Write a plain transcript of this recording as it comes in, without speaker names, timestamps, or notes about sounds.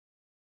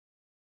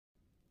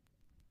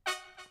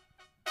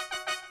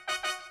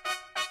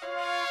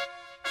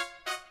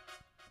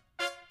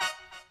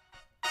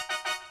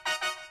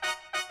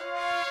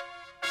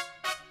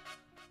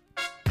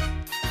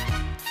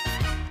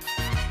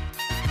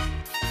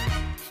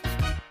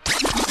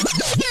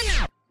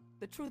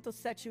truth will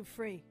set you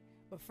free,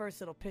 but first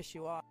it'll piss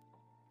you off.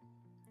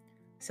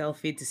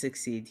 Self-Feed to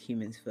Succeed,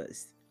 Humans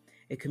First.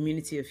 A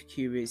community of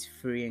curious,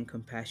 free, and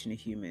compassionate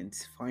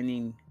humans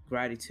finding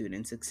gratitude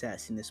and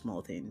success in the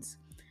small things,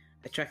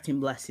 attracting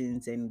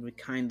blessings and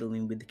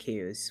rekindling with the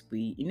chaos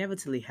we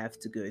inevitably have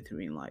to go through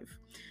in life,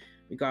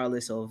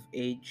 regardless of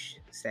age,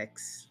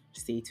 sex,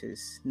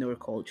 status, nor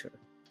culture.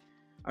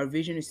 Our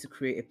vision is to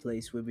create a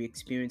place where we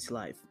experience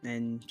life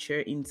and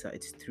share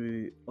insights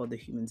through other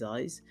humans'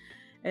 eyes,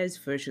 as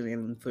virtually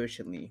and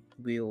unfortunately,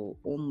 we'll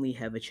only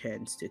have a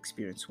chance to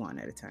experience one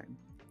at a time.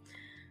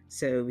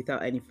 So,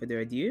 without any further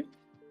ado,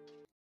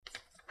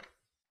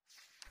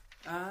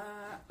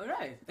 all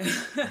right.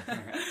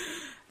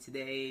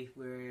 Today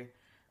we're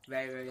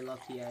very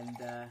lucky and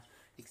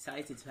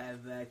excited to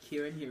have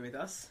Kieran here with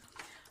us.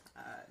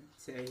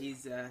 So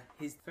he's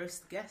his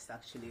first guest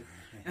actually,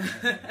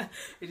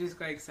 which is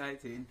quite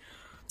exciting.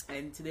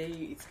 And today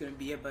it's going to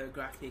be a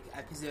biographic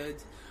episode.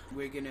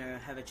 We're going to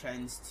have a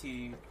chance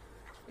to,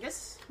 I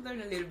guess,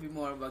 learn a little bit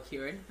more about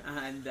Kieran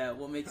and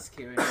what makes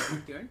Kieran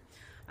Kieran.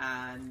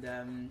 And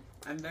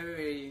I'm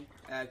very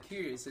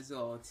curious as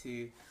well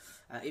to,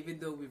 even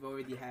though we've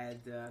already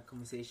had a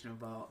conversation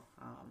about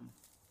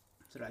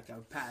sort of like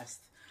our past,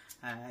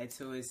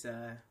 it's always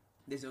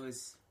there's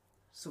always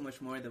so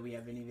much more that we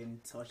haven't even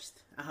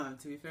touched.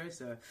 To be fair,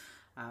 so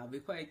it'll be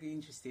quite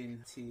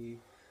interesting to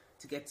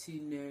get to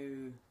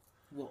know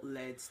what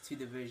led to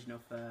the version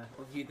of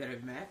you that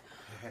I've met.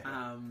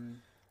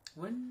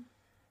 When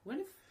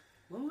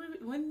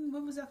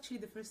was actually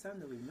the first time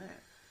that we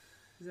met?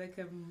 It was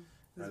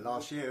like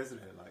last year, isn't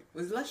it? Like,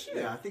 was it last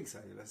year? Yeah, I think so.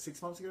 Like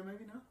 6 months ago,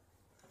 maybe now.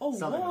 Oh,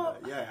 something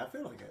what? like that. Yeah, I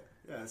feel like it.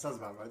 Yeah, it sounds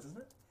about right, doesn't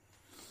it?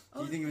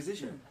 Do you think it was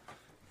this year?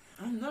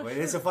 I'm not sure.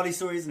 It's a funny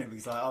story, isn't it?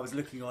 Because like, I was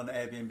looking on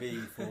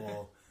Airbnb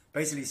for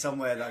basically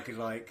somewhere that I could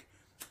like.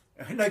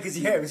 No, because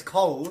it was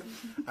cold,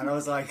 and I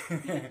was like,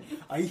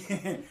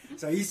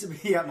 so I used to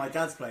be at my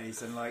dad's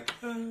place, and like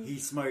he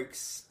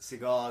smokes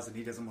cigars, and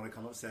he doesn't want to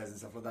come upstairs and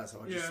stuff like that,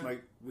 so I just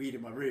smoke weed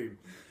in my room.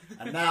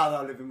 And now that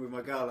I'm living with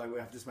my girl, like we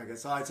have to smoke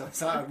outside, so I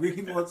was like, I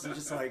really want to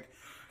just like,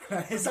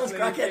 it sounds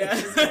crackhead.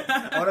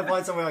 I want to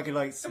find somewhere I can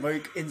like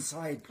smoke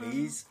inside,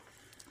 please.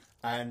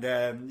 And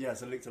so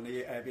I looked on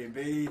the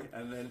Airbnb,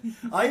 and then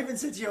I even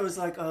said to you, I was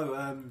like,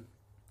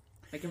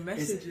 like a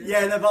message.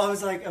 But I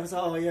was like,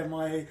 oh yeah,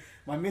 my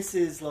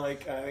missus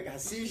like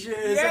has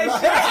seizures. Yeah, and,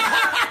 like,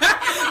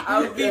 I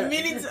would be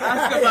meaning to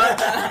ask about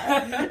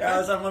that. Yeah, I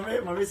was like,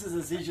 my missus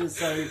has seizures,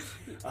 so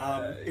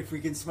if we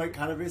can smoke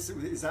cannabis,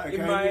 is that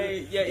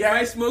okay? If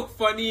I smoke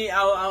funny,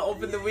 I'll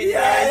open the window.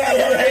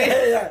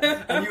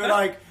 Yeah. And you were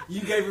like,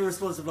 you gave a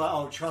response of like,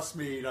 oh, trust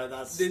me, like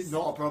that's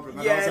not a problem.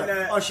 And I was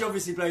like, oh, she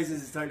obviously plays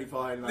this, it's totally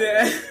fine. Like,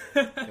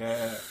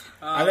 yeah.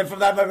 And then from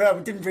that moment, I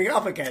didn't bring it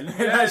up again.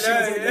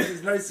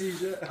 There's no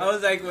seizure. I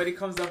was like, when it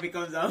comes up, it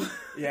comes up.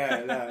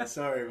 No,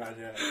 sorry, man.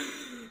 Yeah.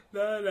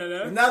 No.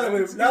 But now that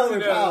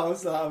we're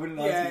pals, like, I wouldn't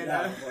like to do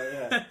that.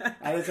 But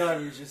at the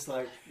time, it was just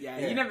like,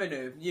 you never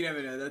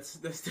know. That's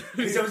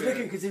because I was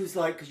looking because it was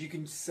like because you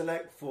can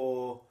select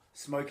for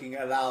smoking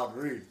allowed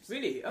rooms.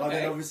 Really? Okay. But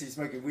then obviously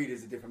smoking weed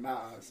is a different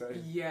matter. So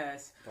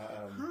yes.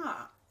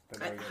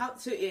 But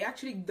so it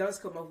actually does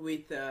come up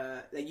with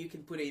like you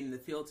can put it in the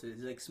filters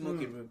like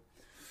smoking room.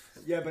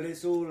 Yeah, but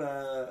it's all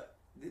a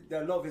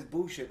lot of it's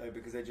bullshit though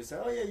because they just say,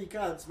 oh yeah, you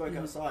can smoke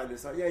outside.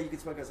 It's like, yeah, you can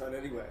smoke outside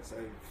anywhere. So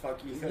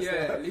fuck you.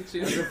 Literally.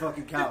 Doesn't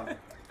fucking count.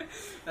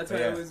 That's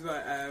why I was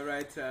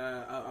right.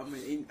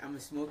 I'm a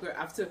smoker.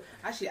 After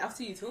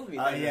you told me.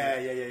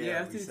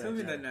 After you told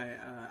me that night,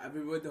 I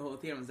rewrote the whole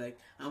thing. I was like,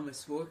 I'm a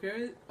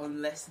smoker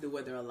unless the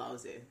weather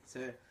allows it.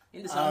 So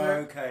in the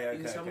summer,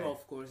 in the summer,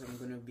 of course, I'm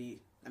gonna be.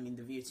 I mean,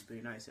 the view is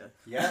pretty nice, so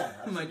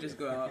I might just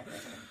go out.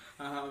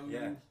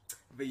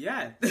 But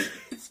yeah,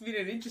 it's been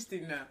an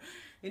interesting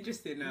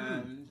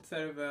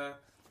sort of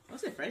I'll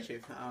say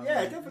friendship.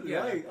 Definitely.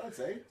 I'd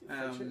say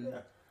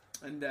friendship.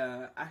 And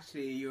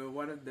actually, you were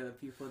one of the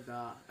people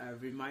that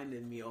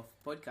reminded me of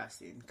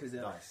podcasting because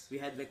we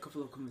had like a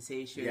couple of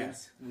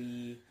conversations. Yeah.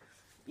 We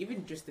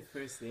even just the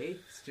first day,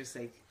 it's just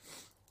like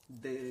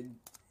I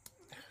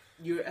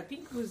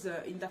think it was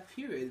in that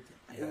period.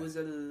 It was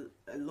a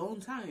long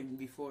time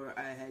before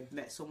I had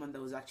met someone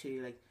that was actually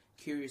like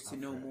curious to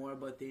know more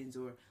about things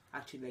or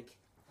actually like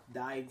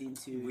dived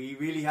into. We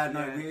really had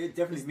we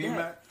definitely. Me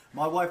and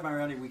my wife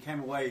Mariani, we came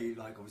away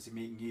like obviously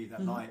meeting you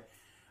that night,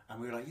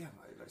 and we were like,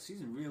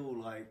 she's a real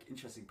like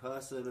interesting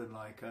person, and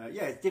like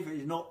it's different.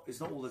 It's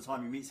not all the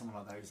time you meet someone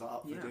like that who's like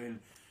up for doing.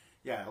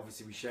 Yeah,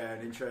 obviously we share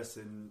an interest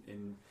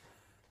in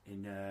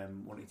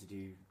wanting to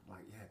do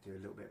do a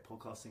little bit of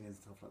podcasting and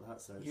stuff like that.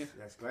 So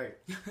that's great.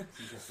 It's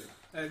interesting.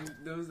 And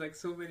there was like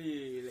so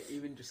many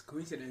even just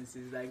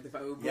coincidences, like the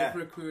fact we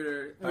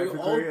were both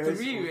all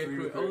three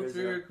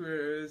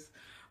recruiters.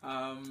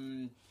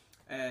 Some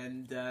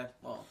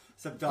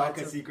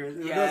darker secrets.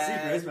 Yeah, not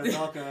secrets, but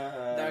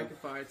darker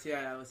parts.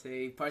 Yeah, I would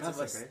say parts of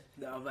us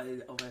of a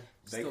Make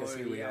story. us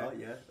who we are.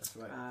 Yeah, that's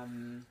right.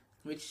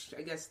 Which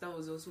I guess that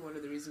was also one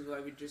of the reasons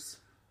why we just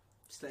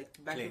just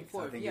like back and Clicks,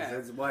 forth. I think Yeah,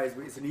 that's why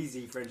it's an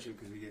easy friendship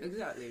because we've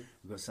exactly.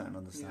 got certain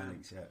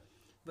understandings. Yeah.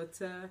 But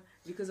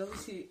because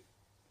obviously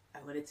I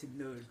wanted to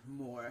know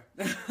more.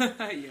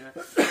 Yeah.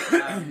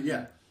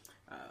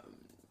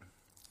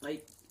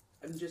 Like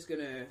I'm just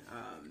gonna.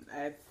 I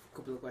have a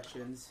couple of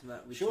questions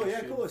that we Sure. should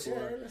Yeah. Of course. for,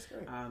 Yeah. Let's go.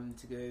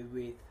 to go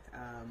with.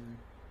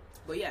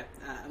 But yeah,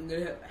 I'm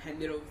gonna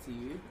hand it over to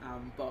you.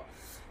 But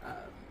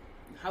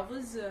how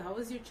was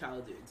your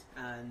childhood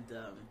and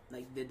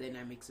like the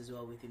dynamics as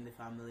well within the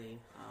family,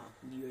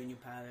 you and your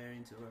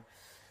parents, or?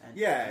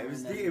 Yeah, it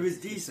was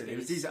decent. It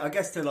was decent. I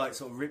guess to like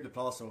sort of rip the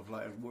plaster off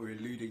like what we were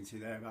alluding to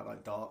there about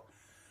like dark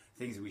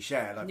things that we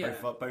share. Like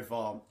both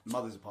our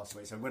mothers have passed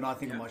away. So when I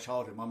think of my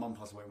childhood, my mum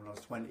passed away when I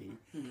was 20.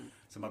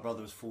 So my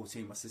brother was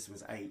 14, my sister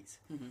was 8.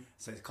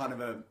 So it's kind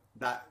of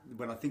that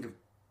when I think of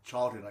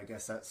childhood, I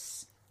guess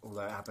that's all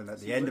that happened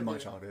at the end of my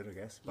childhood, I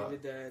guess. But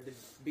with the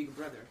big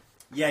brother.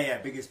 Yeah,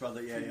 biggest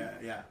brother.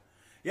 Yeah.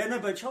 Yeah, no,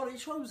 but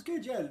childhood was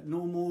good. Yeah,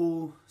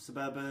 normal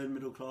suburban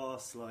middle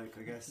class. Like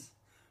I guess.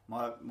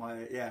 My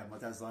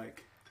dad's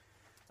like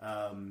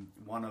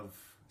one of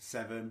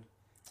 7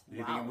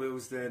 living in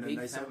Willesden, Big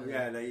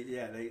and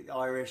they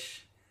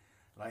Irish.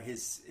 Like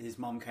his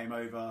mum came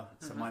over,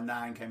 so my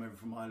nan came over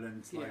from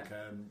Ireland,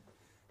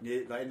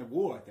 near, like in the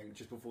war, I think,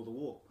 just before the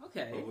war.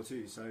 Okay. World War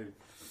II. So,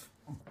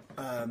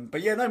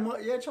 but yeah, no,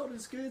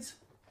 childhood's good.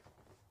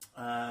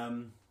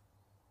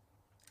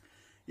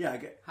 Yeah, I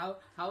get. How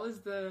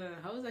was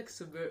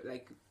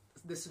like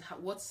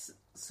what's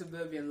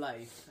suburban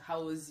life?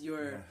 How was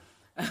your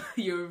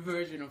your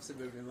version of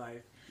suburban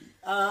life?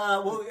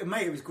 Well,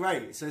 mate, it was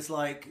great. So it's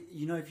like,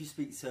 if you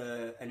speak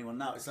to anyone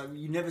now, it's like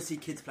you never see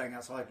kids playing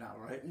outside now,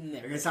 right? Never.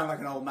 I'm gonna sound like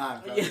an old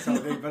man,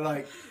 but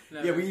like,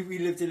 we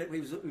lived in it.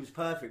 It was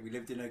perfect. We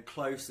lived in a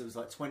close. There was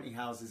like 20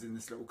 houses in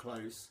this little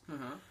close,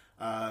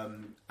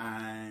 and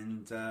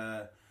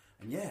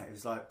yeah, it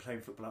was like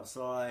playing football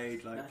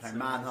outside, like playing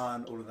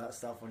manhunt, all of that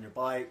stuff on your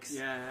bikes.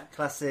 Yeah,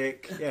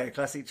 classic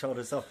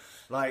childhood stuff.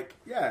 Like,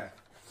 yeah.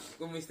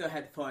 When we still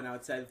had fun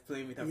outside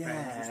playing with our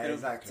friends instead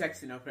of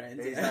texting our friends.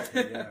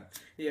 Exactly, yeah.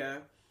 Yeah.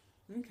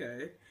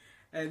 Okay.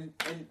 And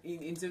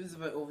in terms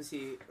of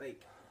obviously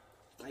like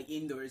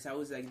indoors, how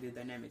was like the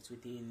dynamics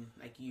within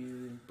like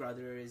you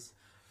brothers?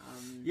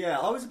 Yeah,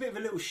 I was a bit of a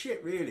little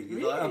shit, really.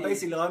 Like,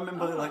 I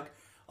remember like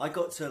I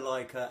got to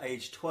like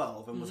age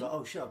 12 and was like,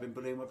 oh shit, I've been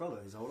bullying my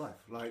brother his whole life.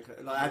 I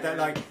had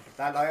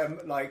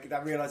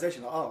that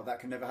realization, like, oh, that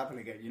can never happen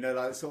again.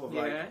 Like sort of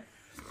like.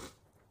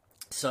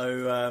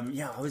 So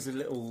I was a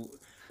little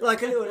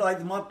like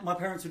my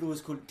parents would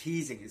always call it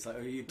teasing. It's like,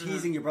 oh, you're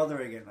teasing your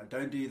brother again. Like,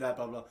 don't do that,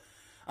 blah blah.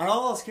 And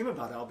I'll ask him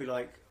about it. I'll be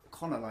like,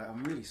 Connor, like,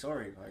 I'm really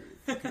sorry.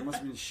 Like, it must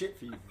have been shit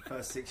for you for the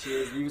first 6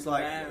 years. And he was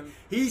like,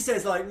 he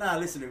says like, nah,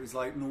 listen, it was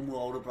like normal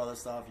older brother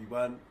stuff.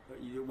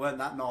 You weren't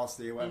that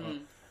nasty or whatever.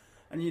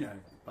 And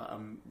but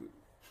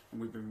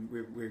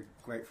we're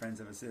great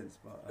friends ever since.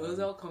 But it was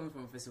all coming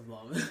from a fist of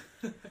love.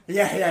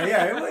 Yeah.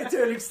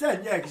 To an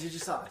extent, yeah, because you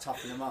just start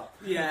toughen them up.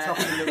 Yeah,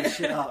 toughen a little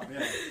shit up.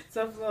 Yeah,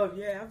 tough love.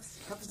 Yeah,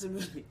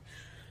 absolutely.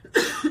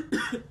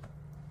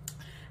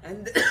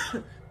 And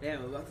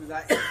damn, I'm about to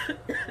die.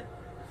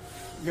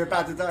 You're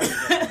about to die.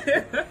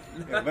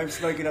 Maybe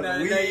smoking up the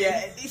weed. No,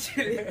 yeah,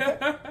 literally.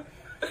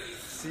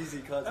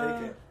 Susie can't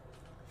take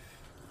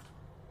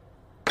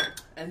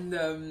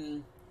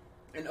it.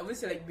 And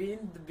obviously, like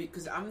being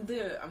because I'm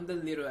the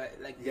little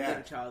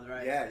little child,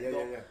 right? Yeah.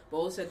 But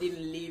also, I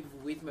didn't live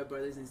with my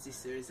brothers and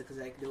sisters because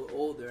like they were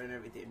older and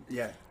everything.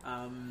 Yeah.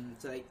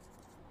 So like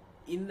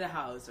in the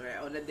house, right,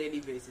 on a daily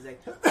basis,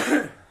 like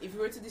if you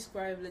were to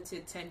describe, let's say,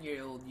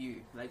 10-year-old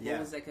you, like what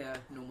was like a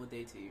normal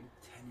day to you?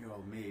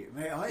 10-year-old me,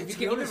 mate. If you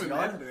can even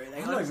remember,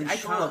 I'm not even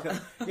sure.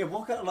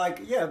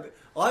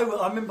 I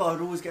remember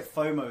I'd always get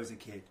FOMO as a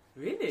kid.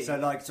 Really? So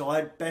I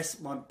had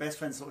my best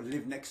friend sort of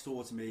lived next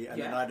door to me,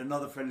 and then I had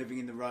another friend living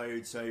in the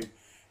road. So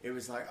it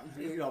was like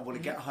I want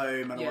to get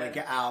home and I want to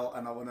get out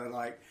and I want to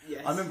like.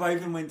 Yes. I remember I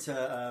even went to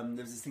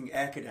there was this thing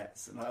Air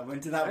Cadets, and I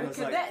went to that. Air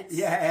Cadets?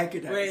 Air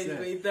Cadets.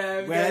 With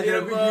wear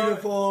the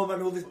uniform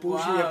and all this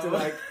bullshit. You have to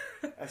like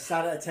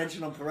stand at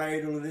attention on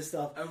parade, all of this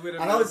stuff. And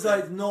I was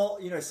like,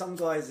 not some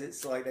guys,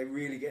 it's like they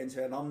really get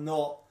into it, and I'm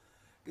not.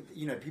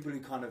 People who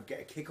kind of get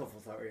a kick off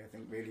authority, I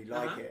think, really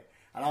like it.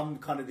 And I'm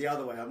kind of the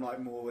other way. I'm like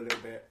more a little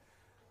bit.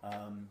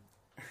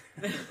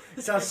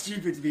 It sounds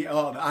stupid to be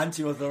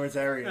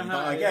anti-authoritarian, but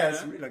I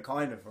guess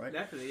kind of, right?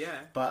 Definitely,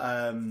 yeah.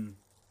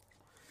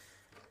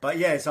 But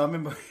yeah. So I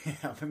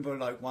remember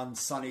like one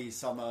sunny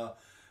summer,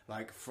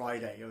 like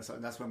Friday or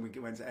something. That's when we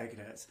went to Air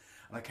Cadets,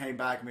 and I came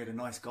back and we had a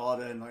nice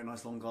garden, like a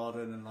nice long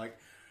garden, and like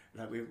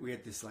we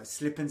had this like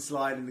slip and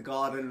slide in the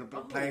garden,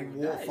 and playing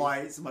water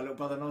fights. And my little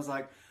brother and I was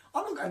like,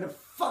 I'm not going to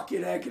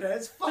fucking Air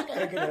Cadets. Fuck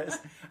Air Cadets.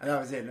 And that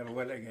was it. Never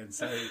went again.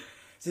 So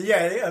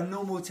yeah, a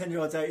normal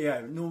 10-year-old day. Yeah,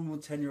 a normal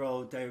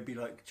 10-year-old day would be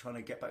like trying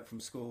to get back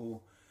from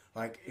school.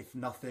 Like if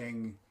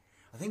nothing,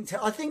 I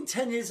think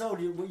 10 years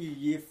old. What you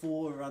year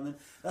 4 around then?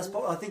 That's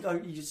probably, I think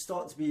you just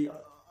start to be.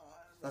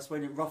 That's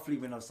when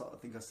I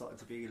started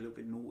to be a little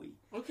bit naughty.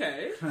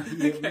 Okay.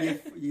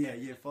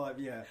 Year 5.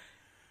 Yeah.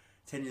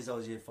 10 years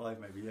old, year 5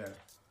 maybe, yeah.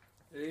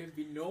 A little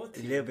bit naughty.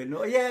 A little bit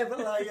naughty, yeah, but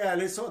like, yeah,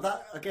 and it's sort of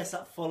that, I guess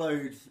that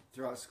followed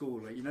throughout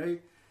school, like,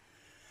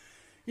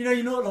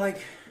 you're not like,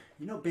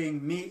 you're not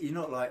being mean, you're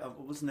not like, I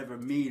was never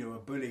mean or a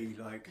bully,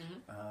 like,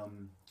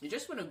 You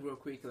just want to grow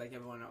quick like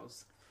everyone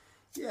else.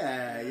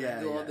 Yeah.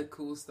 Do all the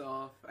cool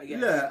stuff, I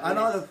guess. Yeah, and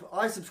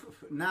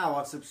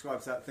I've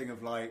subscribed to that thing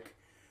of like,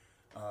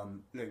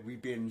 look,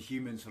 we've been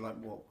humans for like,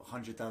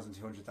 100,000,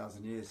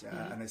 200,000 years,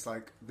 yeah? And it's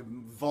like the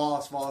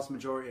vast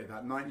majority of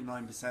that,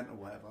 99% or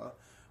whatever,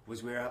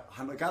 was we're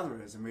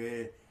hunter-gatherers, and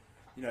we're,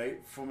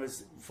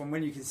 from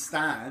when you can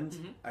stand,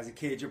 as a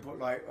kid, you're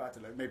like, I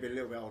don't know, maybe a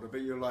little bit older,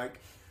 but you're like,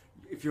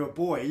 if you're a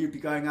boy, you'd be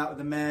going out with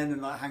the men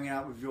and like hanging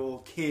out with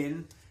your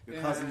kin, your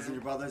cousins and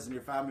your brothers and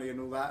your family and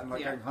all that, and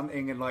like going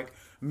hunting and like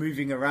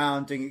moving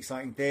around, doing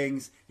exciting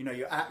things.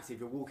 You're active,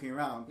 you're walking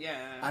around.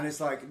 And it's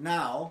like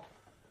now,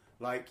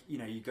 like,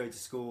 you go to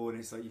school and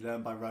it's like you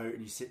learn by rote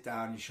and you sit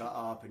down, you shut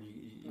up, and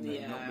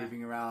you're not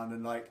moving around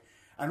and like,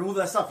 and all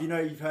that stuff.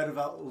 You've heard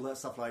about all that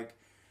stuff, like,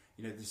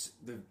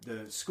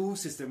 the school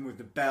system with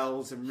the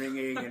bells and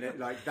ringing, and it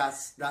like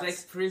that's it's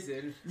like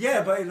prison.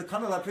 Yeah, but it was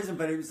kind of like prison,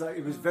 but it was like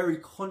it was very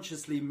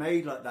consciously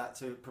made like that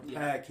to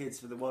prepare kids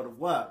for the world of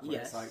work.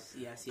 It's like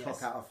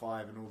clock out of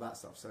 5 and all that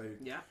stuff. So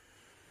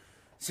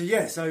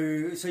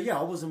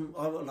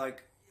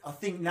I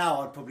think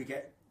now I'd probably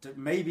get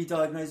maybe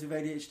diagnosed with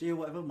ADHD or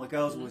whatever. My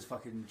girl's always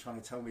fucking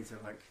trying to tell me to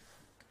like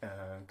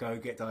go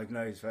get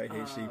diagnosed for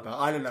ADHD, but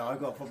I don't know.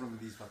 I've got a problem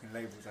with these fucking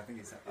labels. I think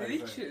it's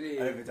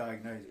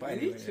over-diagnosed. But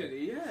anyway,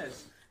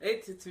 yes.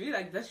 To me,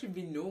 like, that should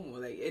be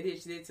normal. Like,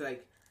 ADHD, it's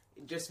like,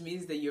 it just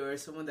means that you're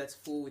someone that's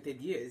full with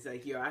ideas.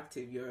 Like, you're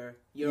active, you're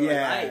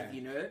alive,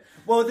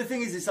 Well, the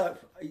thing is, it's like,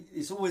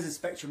 it's always a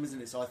spectrum, isn't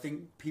it? So I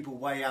think people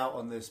way out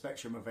on the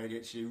spectrum of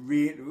ADHD,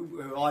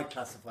 who I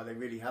classify, they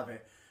really have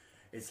it.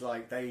 It's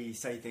like they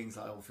say things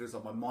like, "Oh, it feels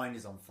like my mind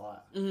is on fire."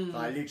 Like,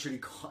 I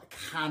literally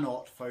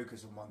cannot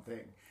focus on one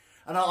thing,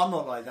 and I'm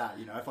not like that.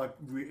 If I,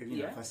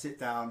 if I sit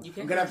down,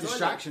 I'm gonna have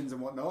distractions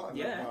and whatnot.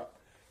 But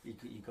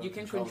you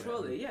can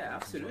control it. Yeah,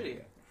 absolutely.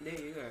 There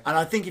you go. And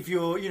I think if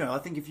you're, I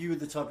think if you were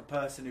the type of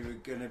person who are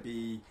gonna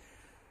be,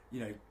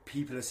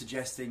 people are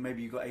suggesting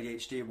maybe you've got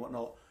ADHD and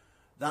whatnot,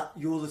 that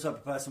you're the type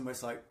of person where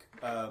it's like.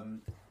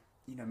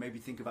 Maybe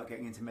think about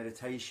getting into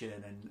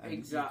meditation, and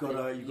exactly.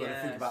 you've got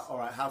to think about, all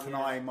right, how can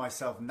I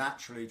myself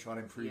naturally try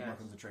and improve my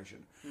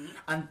concentration,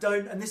 and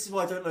this is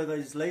why I don't know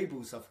those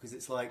label stuff, because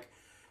it's like,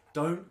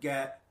 don't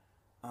get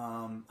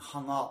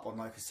hung up on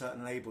like a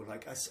certain label.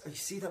 Like I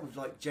see that with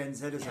like Gen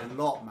Zers a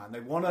lot, man. They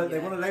want to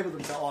label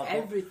themselves.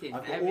 I've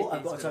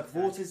got a type of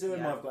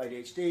autism, I've got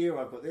ADHD, or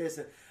I've got this,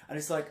 and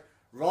it's like,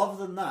 rather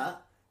than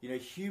that,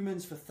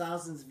 humans for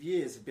thousands of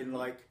years have been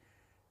like.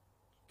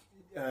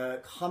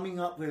 Coming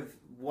up with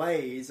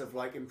ways of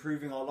like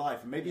improving our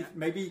life, and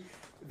maybe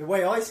the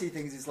way I see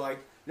things is like,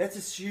 let's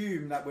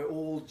assume that we're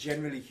all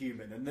generally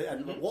human,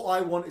 and what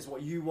I want is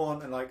what you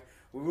want, and like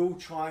we're all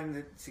trying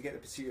to get the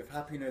pursuit of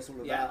happiness,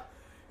 all of that.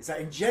 It's like,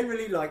 and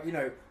generally, like,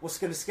 what's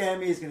going to scare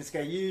me is going to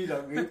scare you,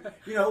 like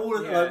all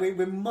of like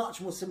we're much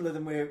more similar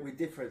than we're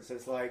different. So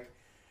it's like,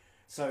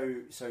 so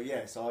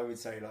I would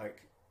say,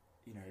 like,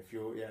 if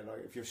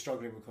you're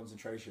struggling with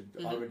concentration,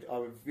 I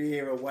would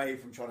veer away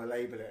from trying to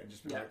label it and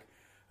just be like,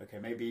 okay,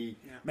 maybe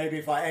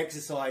if I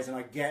exercise and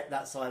I get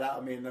that side out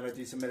of me, and then I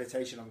do some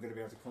meditation, I'm going to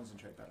be able to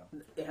concentrate better.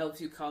 It helps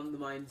you calm the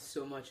mind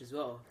so much as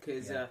well,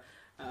 because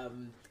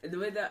and the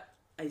way that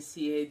I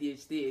see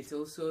ADHD, it's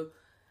also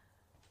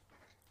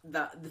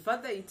that the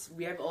fact that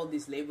we have all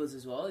these labels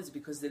as well is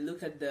because they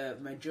look at the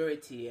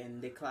majority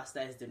and they class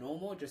that as the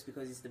normal just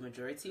because it's the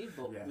majority,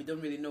 but we don't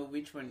really know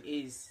which one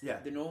is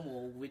the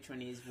normal, which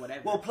one is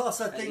whatever. Well,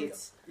 plus I think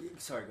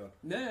sorry, go on.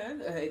 No,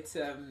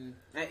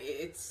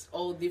 it's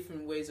all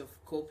different ways of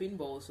coping,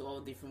 but also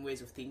all different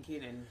ways of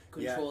thinking and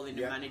controlling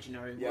and managing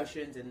our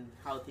emotions and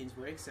how things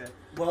work. So,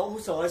 well,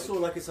 also I saw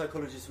like a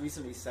psychologist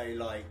recently say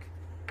like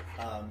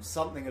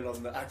something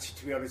along the. Actually,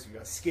 to be honest with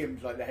you, I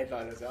skimmed like the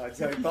headline,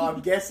 but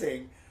I'm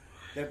guessing.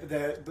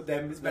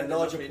 The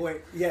larger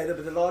point,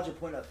 but the larger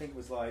point I think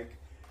was like,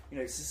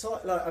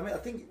 society. Like, I mean, I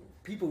think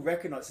people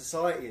recognise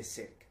society is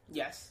sick.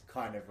 Yes.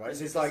 Kind of, right?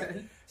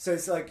 So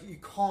it's like you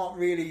can't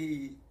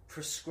really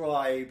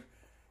prescribe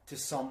to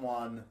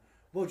someone,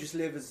 well, just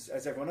live as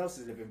everyone else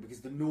is living, because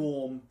the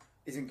norm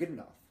isn't good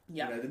enough.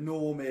 Yeah. The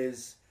norm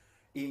is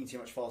eating too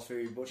much fast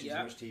food, watching too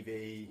much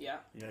TV. Yeah.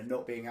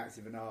 Not being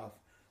active enough.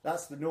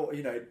 That's the norm.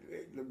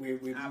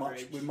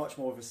 We're much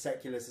more of a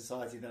secular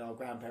society than our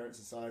grandparents'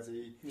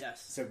 society.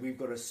 Yes. So we've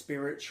got a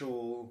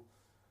spiritual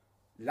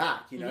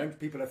lack, and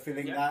people are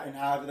filling that in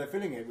however they're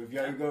filling it, with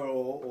yoga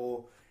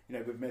or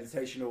with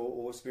meditation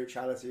or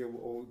spirituality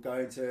or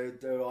going to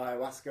do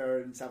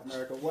ayahuasca in South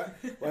America,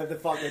 whatever the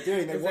fuck they're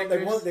doing.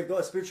 They've got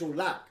a spiritual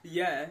lack.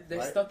 Yeah,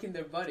 they're stuck in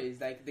their bodies.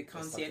 Like they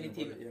can't see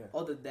anything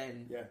other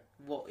than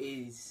what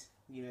is.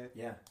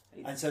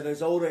 And so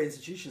those older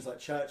institutions like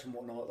church and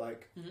whatnot,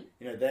 like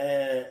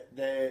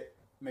they're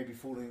maybe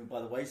falling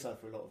by the wayside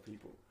for a lot of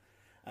people,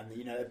 and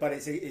but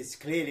it's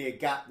clearly a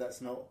gap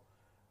that's not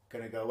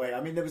going to go away.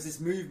 I mean, there was this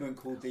movement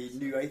called the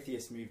New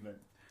Atheist Movement,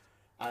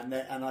 and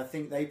I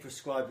think they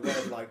prescribed a way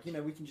of like, you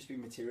know, we can just be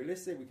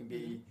materialistic, we can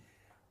be,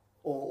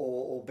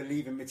 or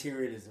believe in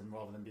materialism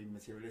rather than being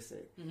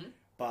materialistic.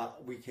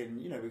 But we can,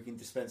 you know, we can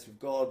dispense with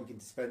God, we can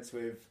dispense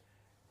with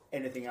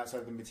anything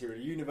outside the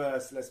material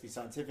universe. Let's be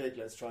scientific.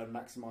 Let's try and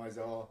maximise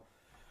our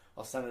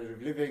standard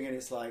of living. And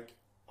it's like,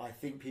 I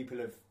think people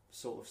have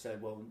sort of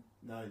said, well,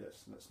 no,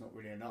 that's not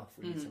really enough.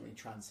 We need something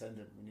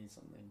transcendent. We need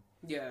something.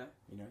 Yeah.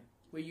 You know.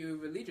 Were you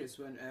religious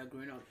when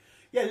growing up?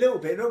 Yeah, a little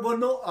bit. Well,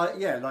 not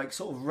like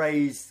sort of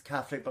raised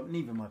Catholic, but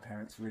neither of my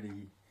parents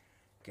really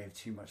gave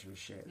too much of a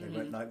shit. They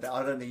weren't like.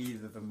 I don't think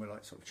either of them were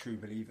like sort of true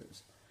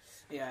believers.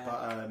 Yeah.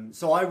 But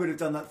so I would have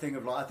done that thing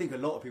of like, I think a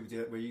lot of people do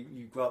it, where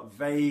you grow up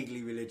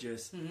vaguely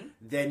religious,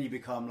 then you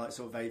become like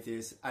sort of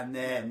atheist, and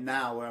then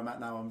now where I'm at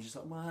now, I'm just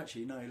like, well,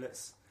 actually, no,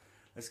 let's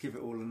give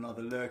it all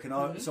another look.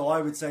 And so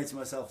I would say to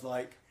myself,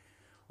 like,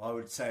 I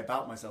would say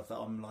about myself that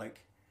I'm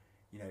like,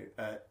 you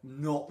know,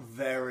 not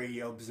very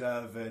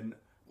observant,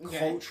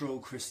 cultural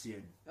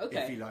Christian,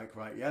 if you like,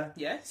 right? Yeah.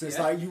 Yeah. So it's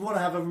like you want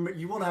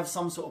to have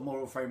some sort of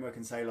moral framework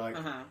and say like.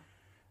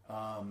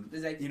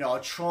 Like, you know, I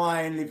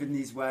try and live in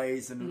these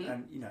ways,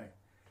 and you know,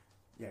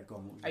 yeah. Go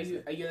on. Are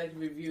you like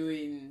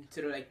reviewing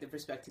sort of like the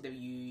perspective that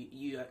you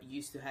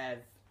used to have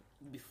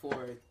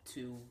before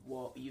to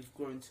what you've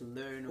grown to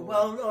learn? Or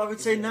well, I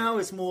would say now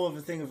it's more of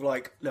a thing of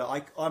like,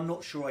 look, I'm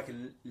not sure I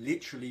can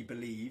literally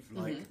believe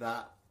like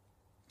that.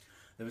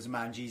 There was a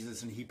man,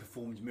 Jesus, and he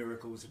performed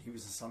miracles, and he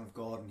was the Son of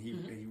God, and he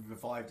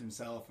revived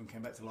himself and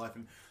came back to life.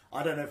 And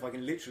I don't know if I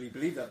can literally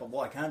believe that, but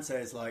what I can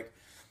say is like.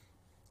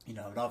 You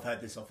know, and I've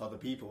heard this off other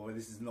people, and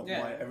this is not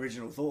my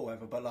original thought,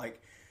 whatever, but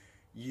like,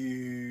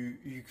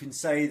 you can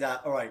say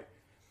that, all right,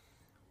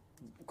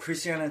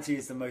 Christianity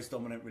is the most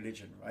dominant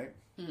religion, right?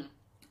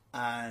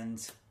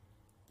 And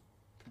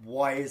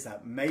why is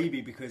that?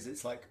 Maybe because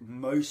it's like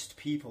most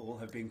people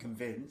have been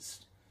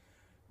convinced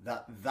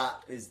that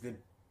that is the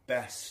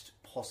best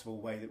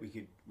possible way that we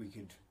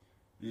could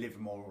live a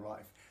moral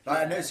life. Like,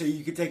 I know, so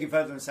you could take it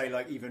further and say,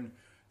 like, even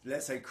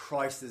let's say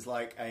Christ is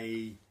like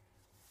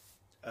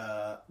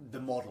the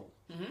model,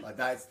 like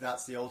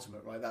that's the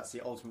ultimate, right? That's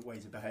the ultimate way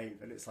to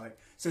behave, and it's like,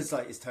 so it's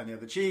like, it's turn the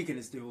other cheek and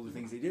it's do all the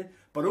things he did,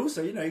 but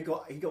also, you know,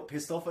 he got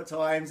pissed off at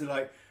times and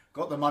like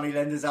got the money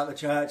lenders out the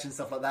church and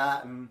stuff like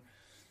that, and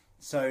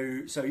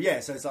so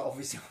yeah, so it's like,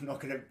 obviously I'm not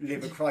going to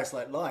live a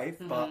Christ-like life,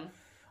 but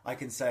I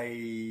can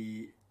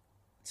say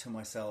to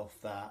myself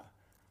that,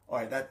 all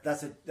right,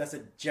 that's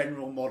a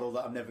general model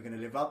that I'm never going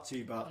to live up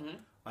to, but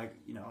I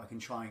can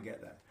try and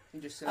get there.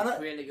 You just sort of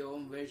create your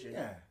own version.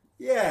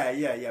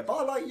 Yeah. But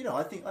I like, you know,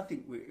 I think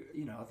we,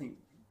 you know, I think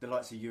the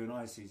likes of you and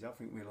I, Caesar, I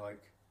think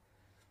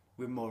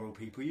we're moral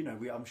people. You know,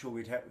 I'm sure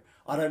we'd have.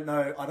 I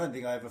don't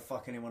think I ever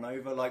fuck anyone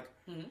over. Like,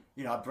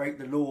 you know, I break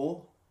the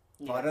law,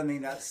 but I don't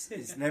think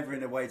it's never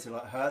in a way to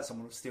like hurt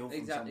someone or steal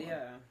from someone.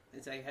 Yeah.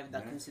 It's like have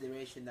that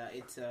consideration that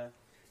it's.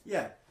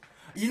 Yeah,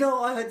 you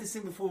know, I heard this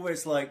thing before where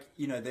it's like,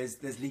 you know,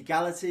 there's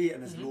legality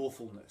and there's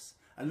lawfulness,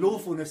 and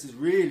lawfulness is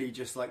really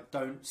just like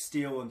don't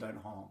steal and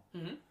don't harm,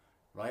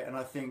 right? And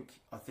I think.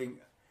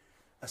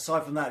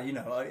 Aside from that, you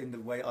know, in the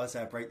way I say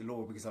I break the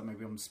law because like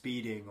maybe I'm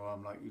speeding or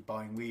I'm like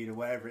buying weed or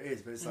whatever it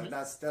is, but it's like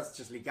that's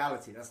just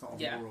legality. That's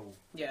not a moral.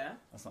 Yeah.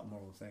 That's not a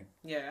moral thing.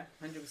 Yeah,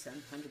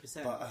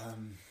 100%. But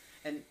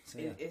and so,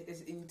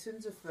 in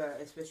terms of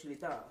especially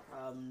that,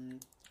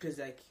 because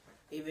like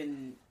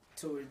even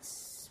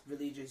towards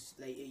religious,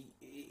 like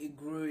it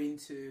grew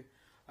into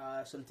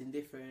something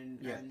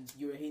different, and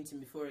you were hinting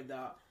before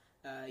that.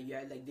 You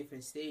had like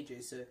different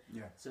stages,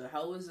 so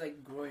how was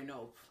like growing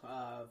up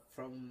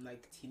from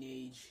like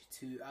teenage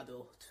to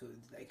adulthood?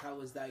 Like how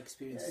was that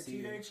experience? Yeah,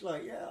 teenage,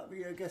 like I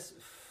mean, I guess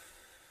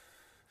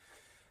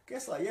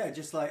like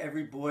just like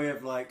every boy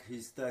of like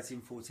who's 13,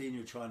 14,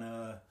 you're trying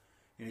to,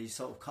 you know, you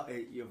sort of cut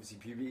it. You obviously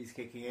puberty's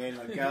kicking in.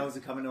 Like girls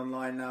are coming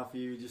online now for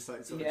you, just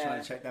like sort of trying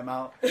to check them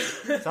out.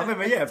 So I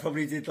remember,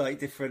 probably did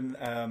like different,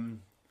 you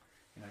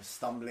know,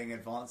 stumbling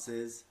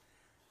advances.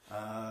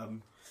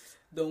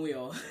 Don't we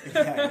all?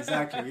 Yeah,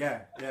 exactly.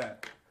 Yeah.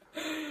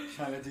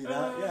 Trying to do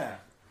that.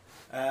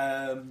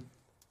 I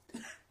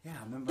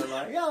remember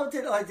like I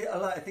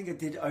think I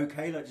did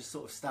okay. Like just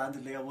sort of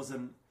standardly. I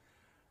wasn't,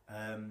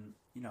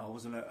 you know,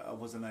 I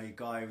wasn't a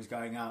guy who was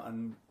going out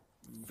and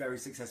very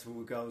successful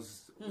with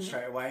girls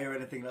straight away or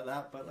anything like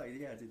that. But like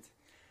I did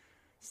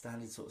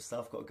standard sort of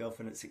stuff. Got a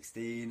girlfriend at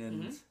 16,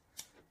 and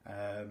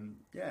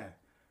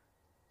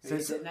So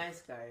he's a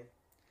nice guy.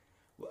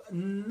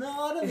 No,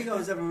 I don't think I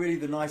was ever really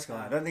the nice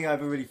guy. I don't think I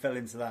ever really fell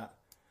into that.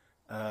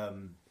 Yeah.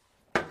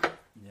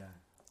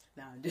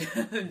 No,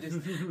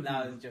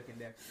 I was joking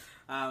there.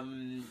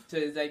 So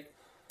it's like,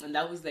 and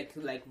that was like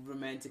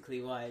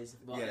romantically wise,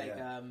 but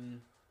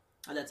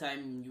at that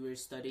time you were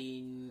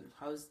studying.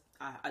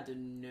 I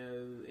don't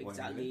know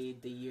exactly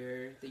the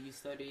year that you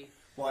study.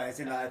 What, as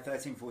in like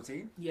 13,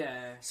 14?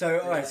 Yeah. So,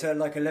 alright, so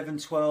like 11,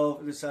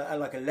 12, so at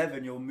like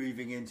 11 you're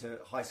moving into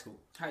high school.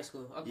 High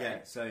school, okay.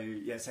 Yeah, so,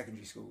 yeah,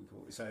 secondary school we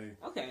call it. So,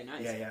 okay,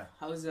 nice. Yeah.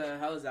 How was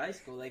high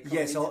school? Like,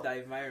 yeah, so, into that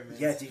environment?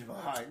 Yeah, dude,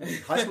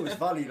 high school was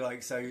funny,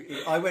 like,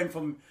 I went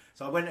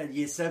at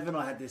year 7,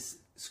 I had this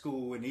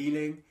school in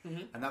Ealing,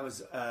 and that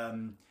was,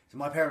 so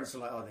my parents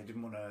were like, oh, they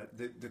didn't want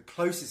to, the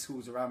closest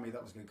schools around me that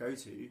I was going to go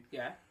to,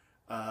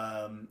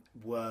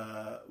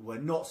 were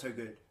not so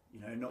good.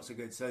 Not so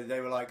good. So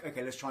they were like,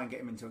 okay, let's try and get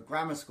him into a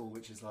grammar school,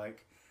 which is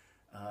like,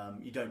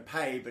 you don't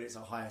pay, but it's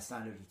a higher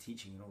standard of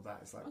teaching and all that.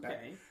 It's like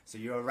that. So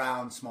you're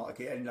around smart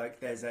kids, and like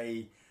there's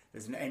an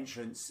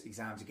entrance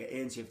exam to get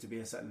in, so you have to be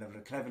a certain level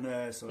of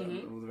cleverness or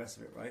all the rest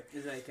of it, right?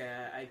 It's like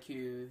a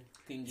IQ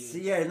thingy. So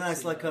yeah, no,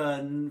 it's like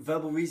a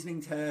verbal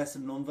reasoning test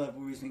and non-verbal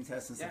reasoning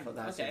tests and stuff like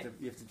that. Okay. So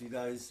you have to do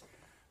those.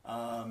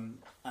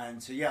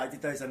 And so yeah, I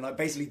did those and like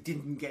basically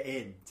didn't get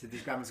in to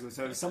this grammar school.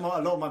 So a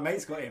lot of my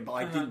mates got in, but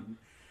I didn't.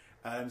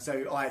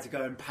 So I had to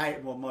go and pay.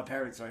 Well, my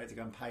parents, I had to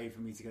go and pay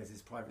for me to go to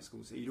this private school.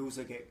 So you'd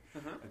also get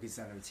a good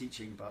standard of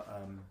teaching, but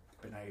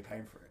now you're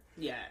paying for it.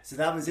 Yeah. So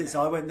that was it.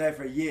 So I went there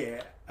for a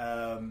year,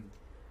 and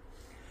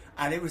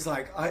it was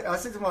like I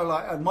said to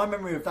my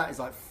memory of that is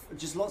like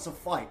just lots of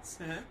fights,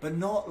 but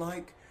not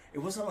like it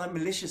wasn't like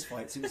malicious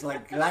fights. It was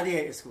like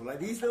gladiator school. Like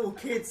these little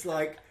kids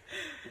like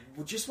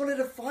just wanted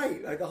to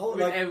fight. Like the whole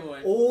with like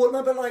everyone. all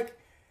no, but like.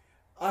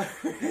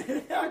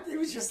 It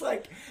was just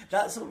like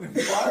that sort of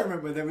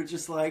environment where they were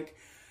just like,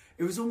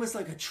 it was almost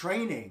like a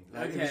training.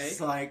 Like it was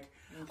just like,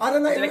 I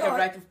don't know, It's like a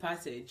rite of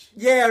passage.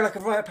 Yeah, like a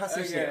rite of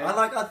passage. Okay.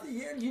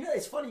 Yeah,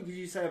 it's funny because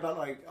you say about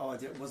like, oh,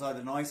 was I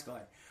the nice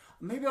guy?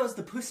 Maybe I was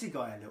the pussy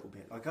guy a little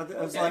bit. Like I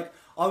was like,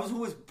 I was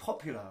always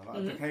popular. Like,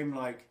 I became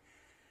like.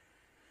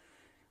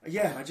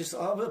 Yeah,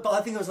 but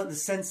I think I was like the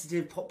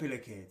sensitive, popular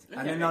kid,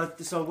 and then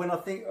when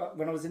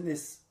I was in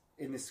this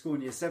school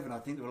in year 7, I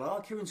think they were like,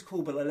 oh, Kieran's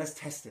cool, but like, let's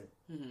test him.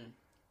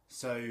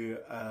 So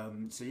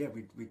yeah,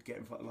 we'd get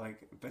him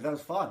like, but that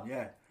was fun,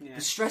 yeah.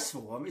 It's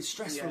stressful. I mean, it's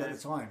stressful at the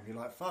time. You're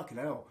like, fucking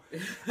hell.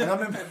 And I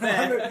remember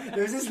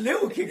there was this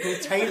little kid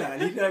called Taylor,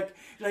 and he'd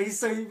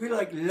be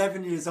like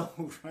 11 years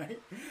old, right?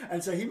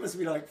 And so he must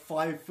be like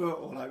 5 foot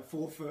or like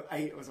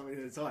 4'8" or something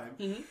at the time.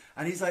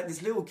 And he's like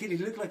this little kid. He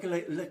looked like a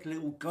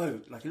little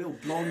goat, like a little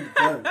blonde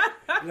goat,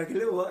 like a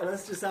little. And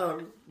that's just how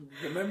I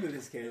remember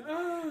this kid.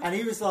 And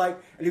he was like,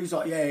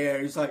 yeah.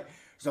 He was like.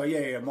 So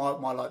yeah,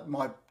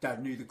 my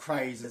dad knew the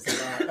craze and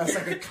stuff like that. That's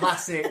like a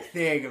classic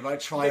thing of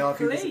like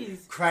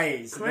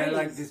craze. And they're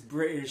like this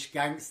British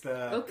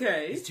gangster.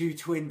 Okay. His 2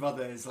 twin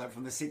brothers, like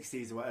from the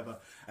 60s or whatever.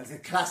 And the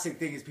classic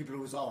thing is people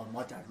always like, oh,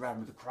 my dad ran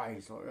with the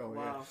craze. Like, oh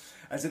wow. Yeah.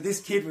 And so this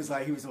kid was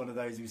like, he was one of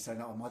those who was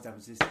saying, oh, my dad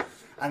was this,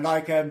 and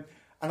like, and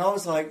I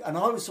was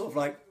sort of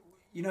like,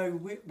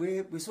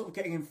 we're sort of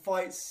getting in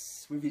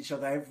fights with each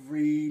other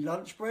every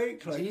lunch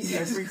break, like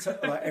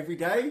every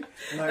day.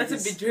 Like,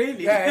 that's a bit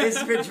draining. Yeah,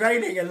 it's a bit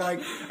draining, and I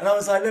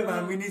was like, look,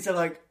 man, we need to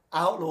like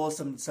outlaw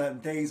some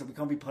certain things, and we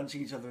can't be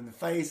punching each other in the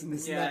face and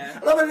this and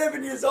that. And I'm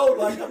 11 years old.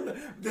 Like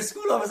the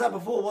school I was at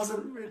before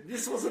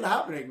wasn't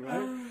happening,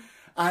 right?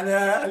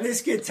 And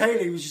this kid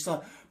Taylor, he was just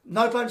like.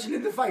 No punching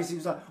in the face. He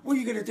was like, what are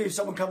you going to do if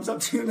someone comes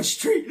up to you in the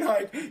street?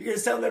 Like, you're going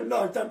to tell them,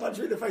 no, don't punch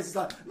me in the face. It's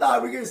like, no,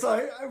 we're going to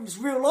say, it was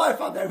real life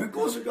out there. Of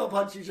course we've got to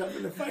punch each other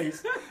in the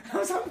face. I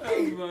was like,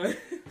 hey.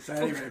 So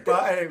anyway,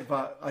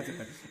 but I don't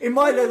know. In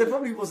my life, there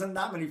probably wasn't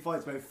that many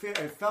fights, but it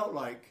felt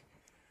like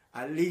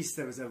at least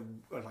there was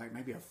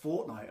maybe a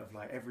fortnight of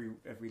like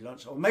every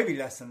lunch, or maybe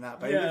less than that.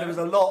 But there was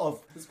a lot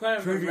of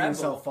proving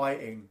yourself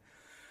fighting.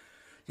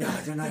 Yeah,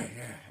 I don't know.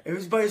 Yeah, it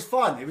was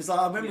fun. It was like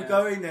I remember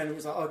going there, and it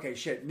was like, okay,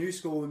 shit, new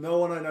school, no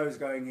one I know is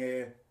going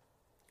here,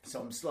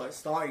 so I'm like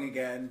starting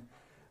again,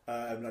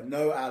 like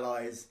no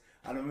allies.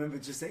 And I remember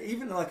just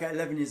even like at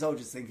 11 years old,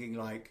 just thinking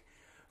like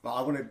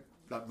I want to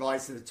like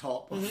rise to the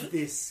top of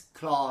this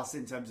class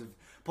in terms of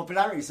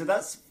popularity. So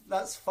that's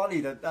funny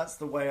that's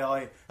the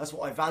way that's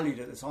what I valued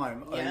at the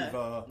time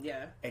over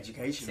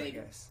education. Same. I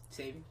guess.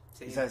 Same.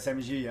 Is that the same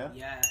as you? Yeah.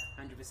 Yeah,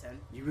 100%.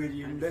 You really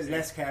 100%.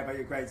 Less care about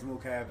your grades, more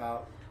care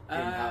about.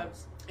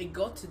 It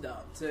got to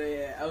that. So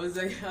yeah, I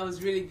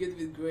was really good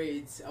with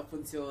grades up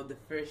until the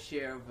first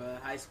year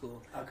of high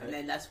school. Okay. And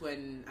then that's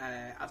when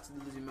after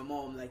losing my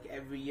mom, like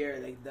every year,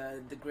 like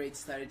the grades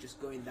started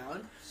just going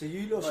down. So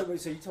you lost your.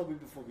 So you told me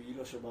before, but you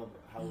lost your mom.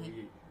 How old were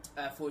you?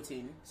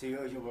 14. So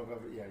you're your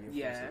brother, you're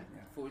 14.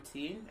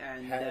 14,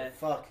 and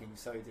fucking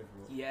so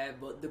difficult. Yeah,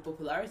 but the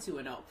popularity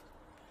went up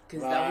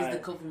because that was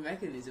the coping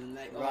mechanism.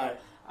 Like,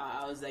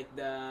 I was like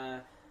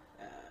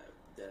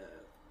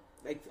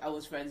like I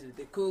was friends with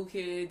the cool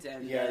kids,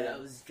 and I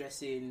was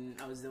dressing.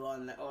 I was the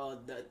one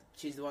like,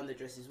 she's the one that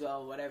dresses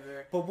well,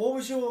 whatever. But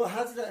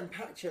how did that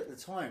impact you at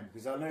the time?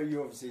 Because I know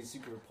you're obviously a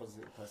super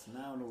positive person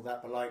now and all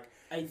that, but like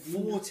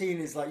 14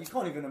 is like you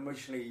can't even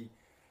emotionally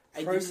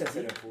process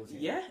it at 14.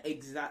 Yeah,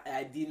 exactly.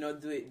 I did not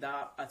do it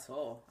that at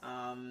all.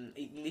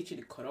 It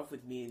literally cut off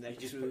with me like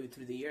through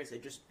the years. I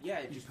just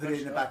put it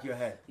in the back of your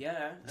head.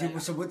 Yeah.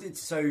 So what?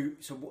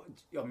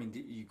 I mean,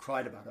 you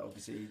cried about it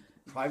obviously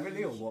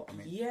privately or what? I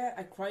mean, yeah,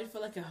 I cried for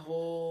like a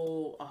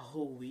whole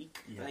week.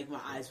 Yeah. Like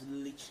my eyes were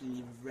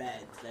literally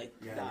red, like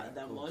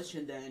that much,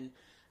 and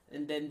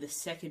then the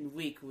second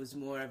week was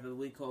more of a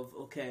week of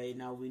okay,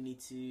 now we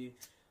need to.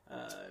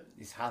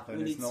 It's happened.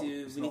 We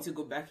need to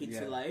go back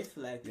into life,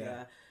 like.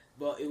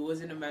 But it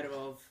wasn't a matter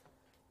of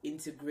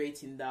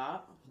integrating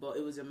that, but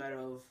it was a matter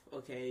of,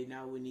 okay,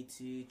 now we need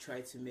to try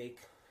to make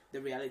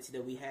the reality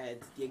that we had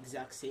the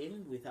exact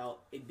same without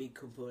a big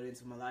component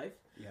of my life.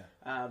 Yeah.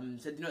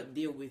 So I did not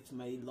deal with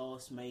my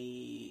loss, there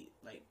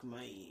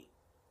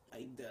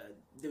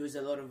was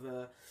a lot of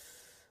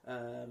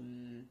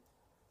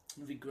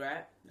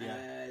regret,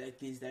 like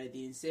things that I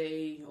didn't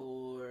say,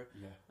 or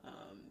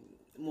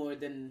more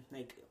than,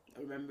 like, I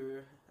don't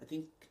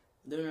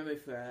remember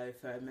if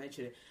I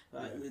mentioned it,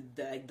 but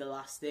the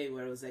last day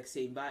where I was like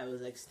saying bye, I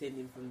was like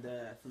standing from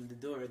the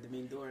door, the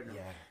main door.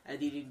 I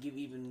didn't give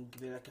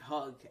her like a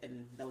hug,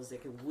 and that was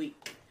like a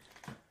week,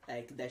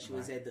 like that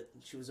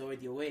she was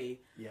already away.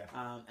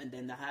 And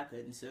then that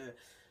happened. So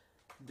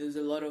there's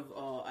a lot of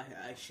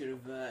I should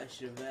have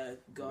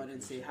gone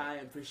and say hi,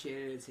 appreciate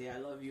it, and say I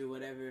love you,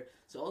 whatever.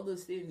 So all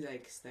those things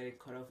like started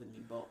cut off with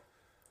me, but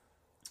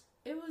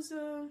it was.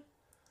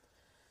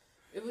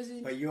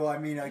 But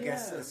I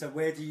guess. So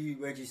where do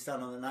you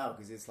stand on it now?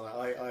 Because it's like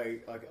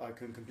I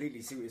can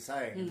completely see what you're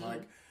saying. Mm-hmm.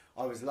 Like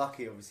I was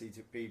lucky, obviously,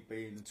 to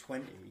being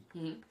 20,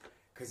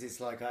 because it's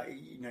like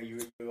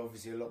you're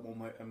obviously a lot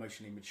more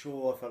emotionally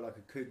mature. I felt like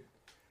I could.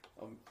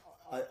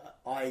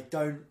 I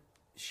don't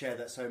share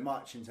that so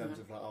much in terms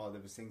of like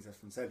there was things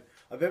left unsaid.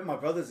 I bet my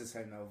brothers are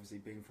saying that, obviously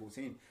being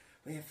 14,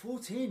 but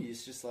 14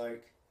 is just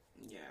like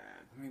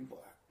I mean.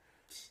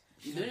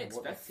 You don't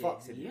expect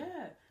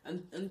it,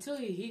 until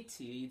it hits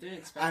you, you don't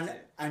expect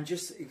it. And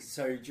just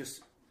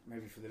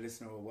maybe for the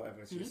listener or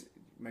whatever, just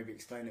maybe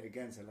explain it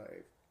again. So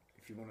like,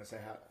 if you want to say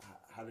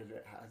how did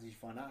you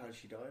find out? How did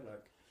she die?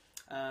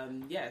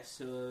 Like,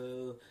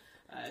 so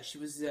she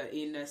was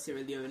in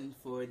Sierra Leone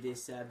for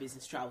this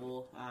business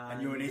travel.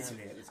 And you were in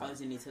Italy at the time. I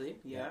was in Italy,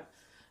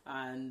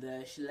 and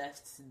she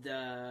left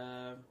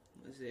what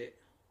was it?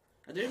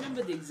 I don't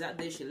remember the exact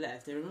day she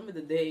left. I remember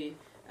the day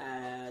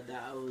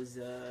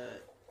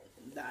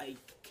that I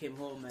came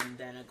home, and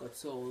then I got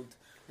told,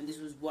 and this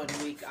was 1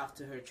 week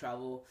after her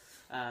travel.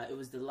 It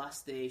was the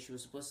last day. She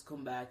was supposed to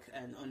come back,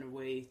 and on her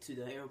way to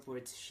the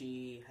airport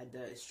she had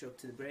a stroke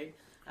to the brain,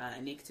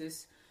 an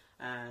ictus,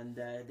 and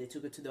they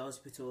took her to the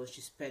hospital. She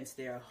spent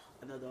there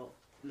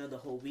another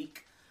whole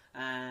week,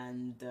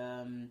 and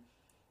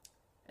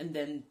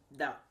then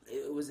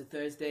it was a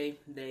Thursday.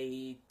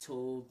 They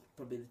told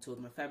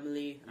my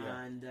family,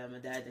 and my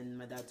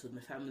dad told my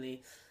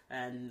family,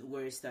 and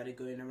word started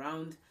going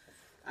around.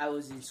 I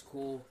was in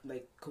school,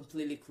 like,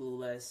 completely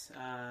clueless,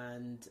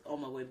 and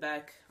on my way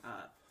back,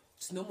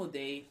 it's a normal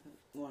day,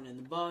 went on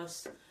the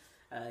bus,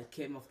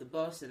 came off the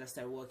bus, and I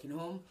started walking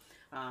home.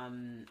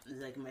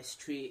 It's like my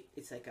street,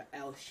 it's like an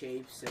L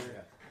shape, so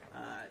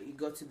you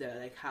go to the,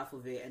 like, half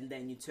of it, and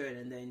then you turn,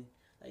 and then,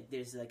 like,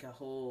 there's, like, a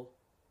whole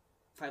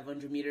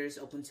 500 meters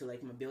up until,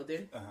 like, my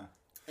building.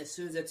 As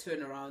soon as I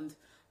turn around,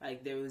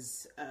 like, there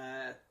was,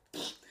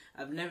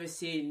 I've never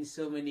seen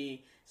so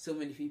many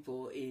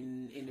people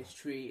in the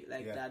street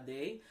like that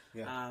day.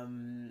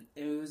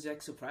 It was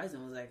like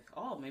surprising. I was like,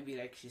 oh, maybe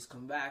like she's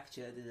come back.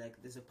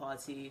 There's a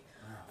party.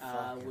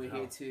 We're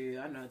here to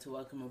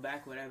welcome her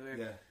back,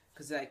 whatever.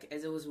 Because like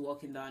as I was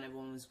walking down,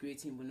 everyone was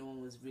greeting, but no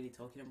one was really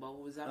talking about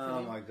what was happening.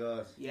 Oh my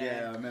god!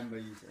 Yeah, I remember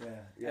you.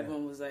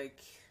 Everyone was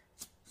like.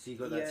 So you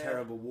got that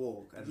terrible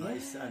walk, and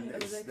it's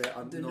like,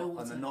 the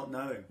not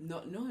knowing.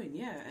 Not knowing,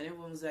 and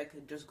everyone was like,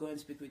 just go and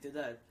speak with your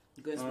dad.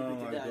 Go and speak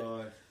with your dad.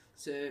 God.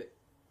 So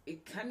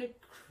it kind of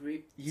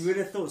creeped. You would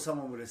have thought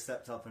someone would have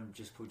stepped up and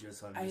just pulled you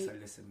aside and say,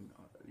 listen,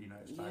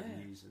 it's bad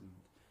news and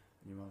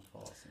your mum's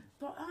passing.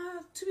 But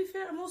to be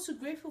fair, I'm also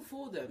grateful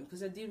for them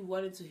because I did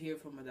wanted to hear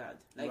from my dad.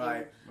 Like,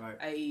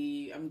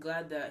 right. I'm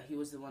glad that he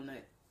was the one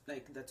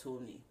that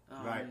told me.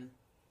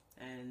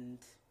 And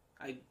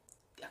I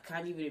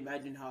can't even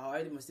imagine how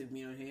hard it must have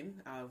been on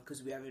him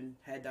because we haven't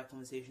had that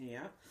conversation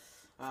yet.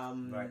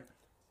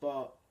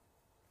 But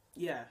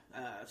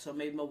so I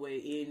made my way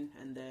in,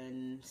 and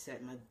then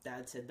my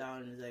dad sat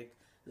down and was like,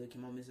 look,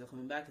 your mom is not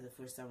coming back. And the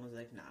first time I was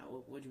like, nah,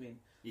 what do you mean?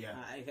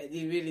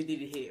 It really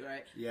did hit,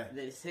 right? And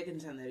then the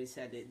second time that he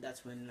said it,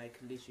 that's when like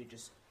literally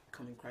just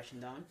coming crashing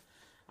down.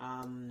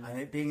 And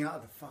it being out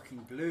of the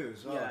fucking blue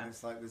as well. And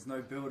it's like there's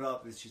no build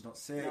up, she's not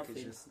sick,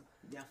 it's just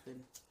nothing.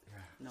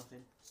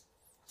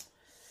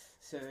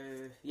 So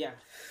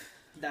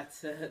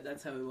that's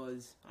how it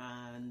was,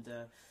 and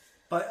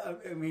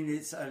but I mean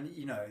it's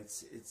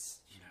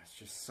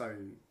just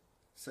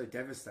so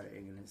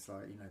devastating, and it's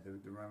like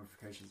the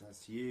ramifications as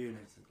to you, and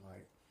it's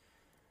like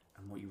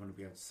and what you want to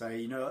be able to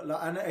say,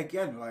 and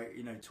again,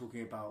 like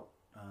talking about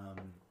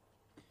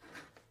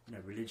you know,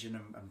 religion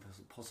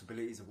and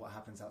possibilities of what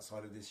happens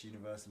outside of this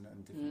universe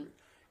and different.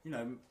 You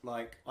know,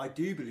 like I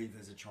do believe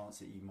there's a chance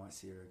that you might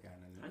see her again,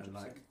 and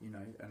like you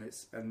know,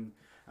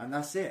 and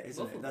that's it,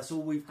 isn't it? That's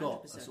all we've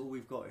got. 100%. That's all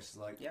we've got. It's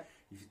like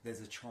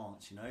there's a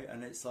chance, you know,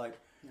 and it's like,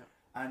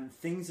 and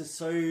things are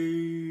so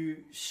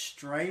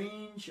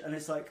strange, and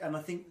it's like, and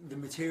I think the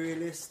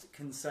materialist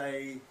can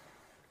say,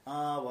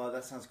 well,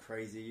 that sounds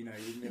crazy, you know,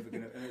 you're never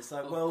gonna, and it's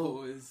like,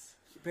 well,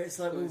 but it's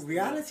like, well,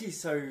 reality's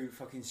so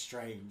fucking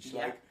strange,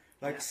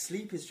 like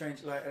sleep is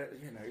strange, like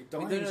you know,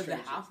 dying we don't know is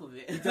strange. the half of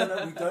it.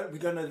 we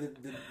don't know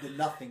the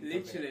nothing.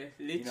 Literally.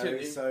 You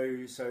know,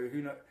 so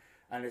who knows?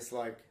 And it's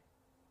like,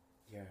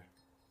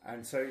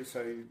 and so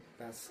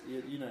that's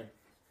you know.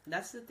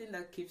 That's the thing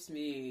that keeps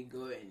me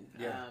going.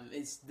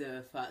 It's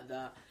the fact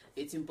that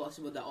it's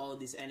impossible that all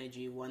this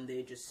energy one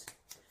day just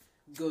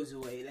goes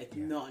away, like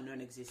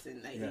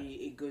non-existent, like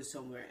it goes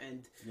somewhere.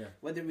 And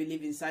whether we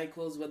live in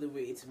cycles, whether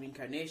it's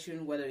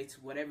reincarnation, whether it's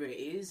whatever it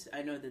is,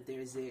 I know that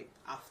there's a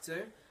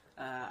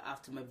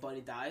after my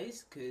body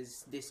dies,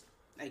 because this,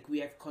 like, we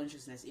have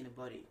consciousness in a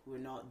body. We're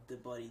not the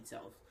body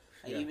itself.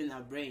 Like even our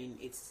brain,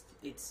 it's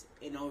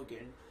an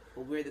organ,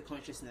 but we're the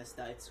consciousness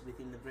that's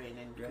within the brain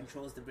and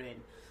controls the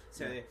brain.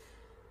 So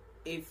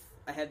if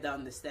I have that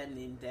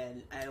understanding,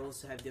 then I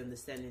also have the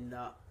understanding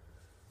that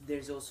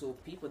there's also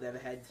people that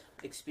have had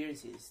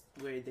experiences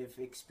where they've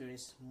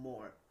experienced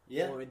more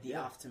or the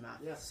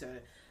aftermath. So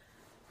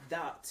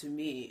that, to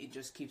me, it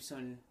just keeps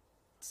on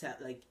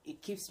like,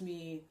 it keeps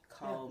me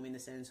calm in the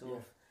sense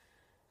of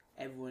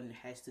everyone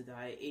has to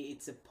die.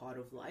 It's a part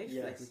of life.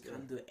 Like, we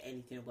can't do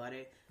anything about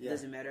it. It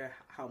doesn't matter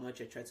how much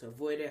I try to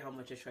avoid it, how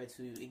much I try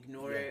to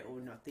ignore it or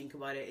not think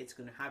about it. It's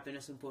going to happen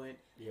at some point.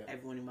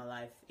 Everyone in my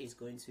life is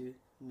going to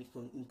be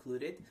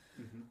included.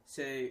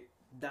 So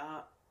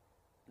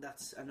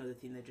that's another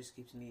thing that just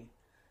keeps me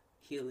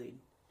healing,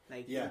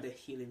 like in the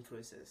healing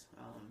process.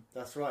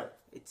 That's right.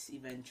 It's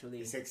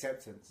eventually, it's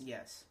acceptance.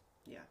 Yes.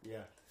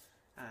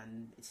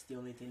 And it's the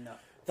only thing that.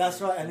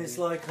 That's right, and it's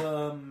like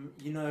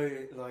you know,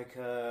 like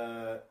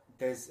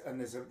there's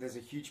a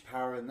huge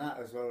power in that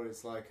as well.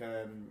 It's like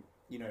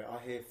you know,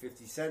 I hear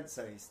 50 Cent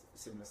say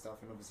similar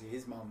stuff, and obviously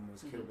his mum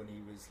was killed when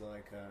he was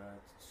like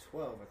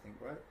 12, I think,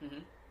 right?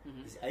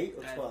 He's 8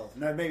 or 12?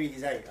 No, maybe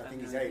he's 8. I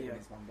think he's 8 when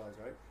his mum dies,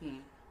 right?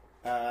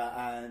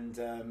 And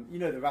you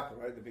know the rapper,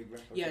 right? The big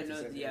rapper.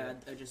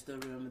 I just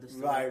don't remember the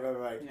story.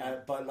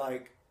 Right. But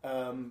like,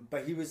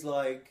 but he was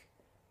like,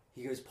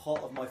 he goes,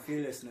 part of my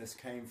fearlessness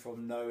came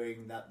from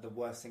knowing that the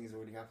worst thing has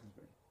already happened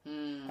to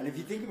me. And if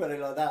you think about it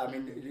like that, I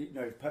mean, you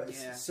know,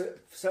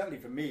 certainly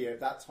for me at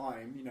that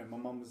time, you know, my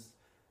mum was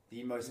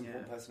the most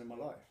important person in my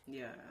life.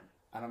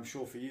 And I'm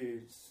sure for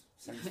you, it's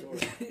same story.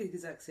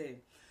 Exact same.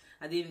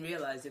 I didn't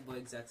realise it, but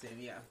exact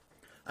same.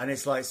 And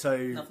it's like, so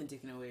nothing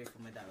taken away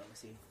from my dad,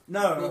 obviously.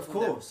 No, of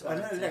course. I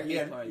know. Me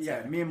and my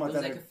dad. It was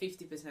like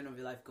a 50% of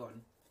your life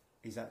gone.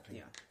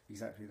 Exactly.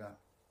 Exactly that,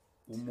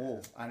 or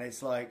more. And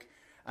it's like.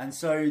 And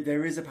so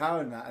there is a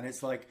power in that, and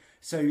it's like,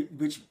 so,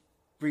 which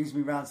brings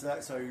me round to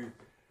that. So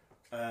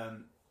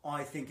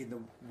I think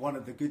one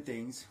of the good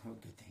things,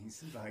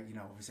 like, you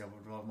know, obviously I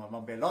would rather my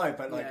mum be alive,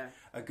 but like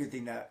a good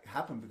thing that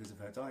happened because of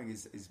her dying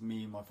is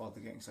me and my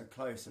father getting so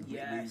close, and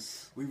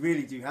we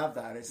really do have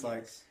that. It's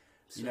like,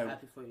 you know,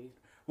 happy for you.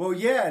 Well,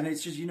 yeah, and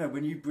it's just, you know,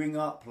 when you bring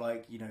up,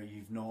 like, you know,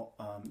 you've not,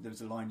 there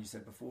was a line you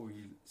said before,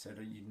 you said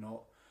that you'd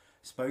not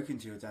spoken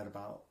to your dad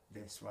about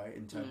this, right,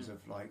 in terms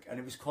of, like, and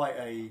it was quite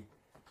a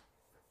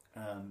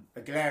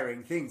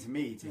glaring thing to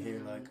me to hear,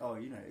 like, oh,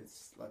 you know,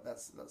 it's like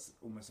that's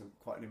almost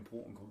quite an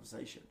important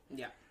conversation.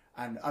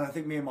 And I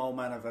think me and my old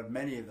man have had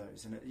many of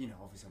those, and you know,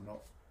 obviously I'm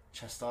not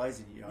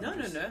chastising you. No,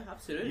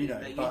 absolutely. You know,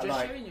 like, you're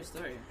just sharing your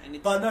story. And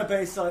it's, but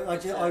it's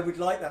like, I would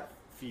like that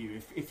for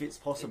you if it's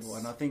possible.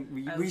 And I think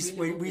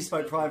we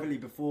spoke privately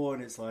before,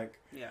 and it's like,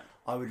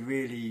 I would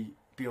really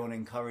be on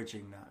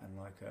encouraging that, and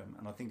like,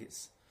 and I think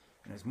it's,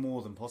 you know, it's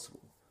more than possible.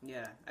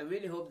 Yeah, I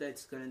really hope that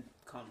it's going to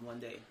come one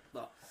day.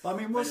 But I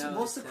mean, what's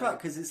the crack?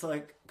 Because it's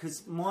like,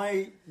 because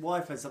my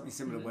wife has something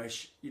similar where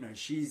she, you know,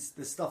 she's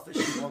the stuff that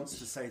she wants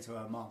to say to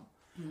her mum,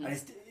 and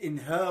it's, in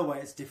her way,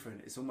 it's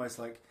different. It's almost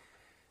like,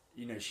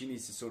 you know, she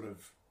needs to sort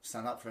of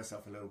stand up for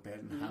herself a little bit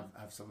and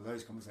have some of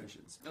those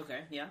conversations.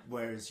 Okay, yeah.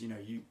 Whereas, you know,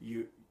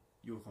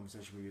 your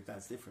conversation with your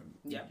dad's different.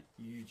 Yeah.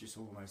 You just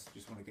almost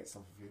just want to get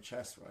stuff off your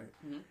chest,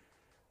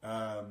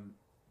 right?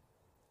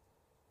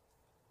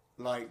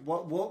 Like,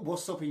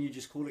 what's stopping you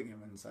just calling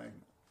him and saying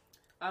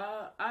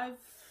that? I've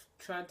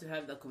tried to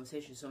have that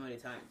conversation so many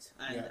times,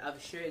 and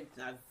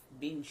I've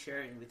been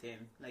sharing with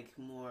him, like,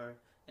 more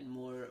and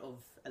more of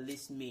at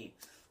least me,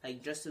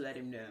 like, just to let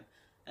him know.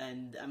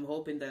 And I'm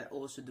hoping that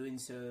also doing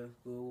so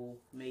will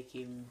make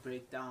him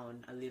break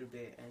down a little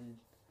bit and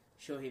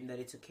show him that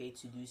it's okay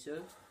to do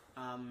so,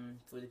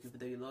 for the people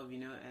that you love, you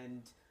know.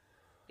 And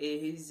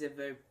he's a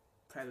very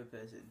private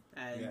person,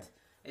 and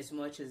as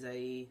much as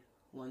I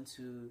want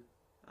to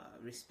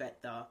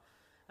respect that,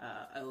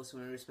 I also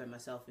want to respect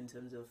myself in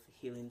terms of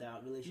healing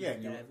that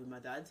relationship that I have with my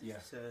dad.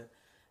 So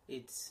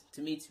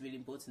to me it's really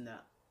important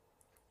that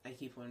I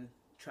keep on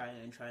trying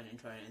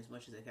as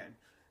much as I can,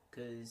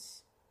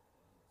 because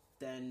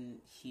then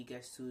he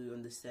gets to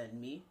understand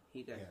me.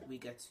 We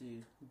get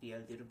to be a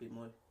little bit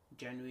more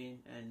genuine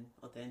and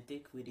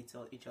authentic with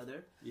each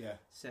other. Yeah.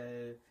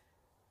 So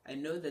I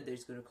know that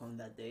there's gonna come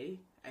that day.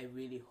 I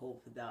really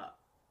hope that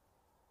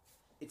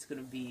it's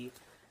gonna be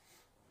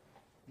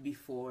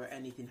before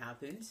anything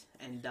happens,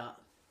 and that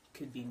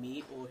could be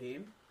me or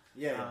him.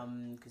 Yeah.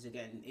 Because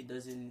again,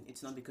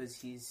 it's not because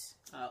he's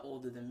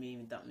older than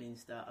me that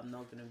means that I'm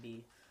not gonna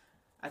be.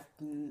 I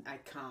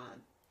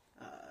can't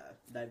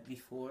like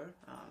before,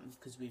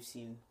 because we've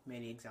seen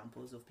many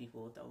examples of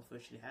people that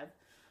unfortunately have.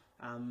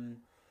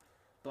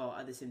 But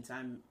at the same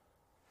time,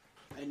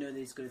 I know that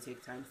it's gonna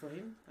take time for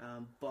him.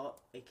 But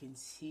I can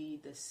see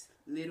this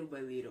little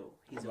by little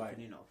he's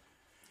opening up.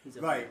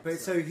 Right, but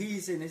so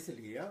he's in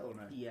Italy, yeah, or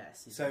no?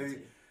 Yes. So,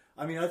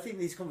 I mean, I think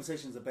these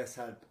conversations are best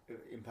had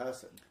in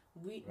person.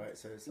 Right,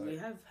 so it's like, we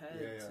have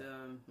had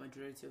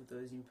majority of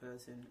those in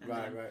person, and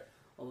then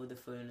over the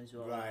phone as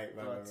well. Right.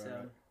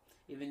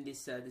 Even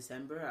this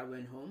December, I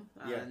went home,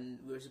 and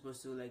we were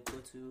supposed to like go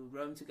to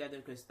Rome together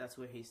because that's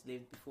where he's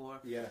lived before.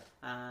 Yeah,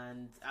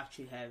 and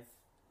actually have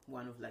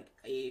one of like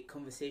a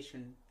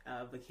conversation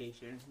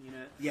vacation, you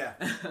know. Yeah.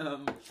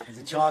 There's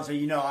a chance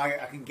where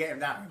I can get him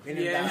down.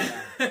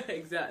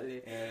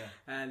 Exactly. Yeah.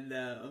 And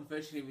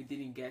unfortunately, we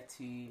didn't get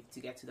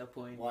to that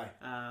point. Why?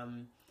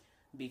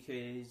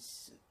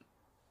 Because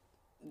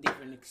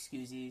different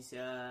excuses.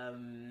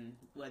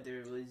 Whether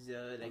it was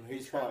like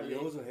whose part,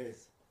 yours or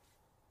his?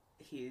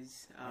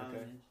 His.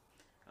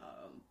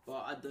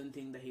 But I don't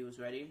think that he was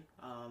ready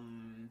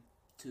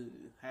to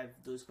have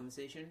those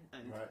conversations,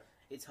 and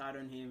it's hard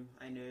on him.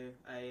 I know.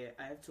 I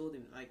have told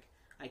him like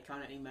I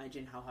cannot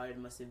imagine how hard it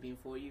must have been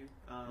for you.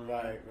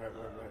 Right.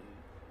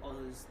 All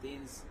those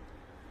things.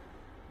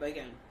 But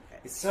again,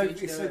 it's so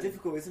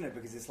difficult, isn't it?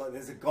 Because it's like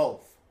there's a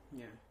gulf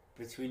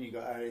between you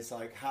guys, and it's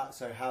like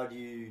how do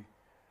you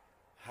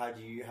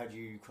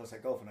cross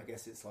that gulf? And I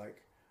guess it's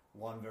like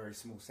one very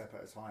small step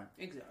at a time.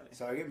 Exactly.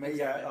 So I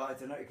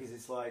don't know, because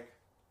it's like,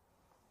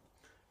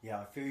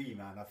 I feel you,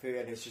 man. I feel you,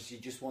 and it's just you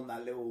just want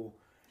that little.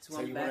 So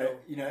you want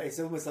to, it's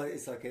almost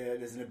like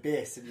there's an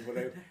abyss, and you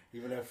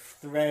want to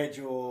thread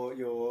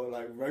your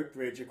like rope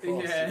bridge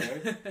across,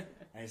 and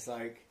it's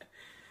like.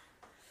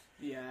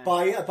 Yeah.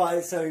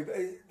 But so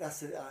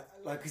that's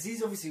like, because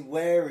he's obviously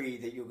wary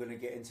that you're going to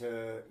get into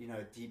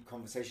a deep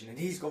conversation, and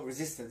he's got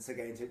resistance to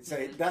get into it.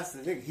 So that's the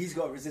thing. He's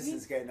got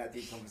resistance to getting that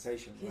deep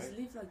conversation. He's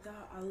lived like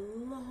that a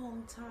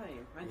long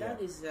time. My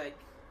dad is like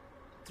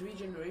 3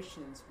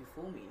 generations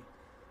before me.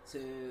 So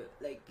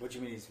like. What do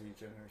you mean he's 3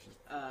 generations?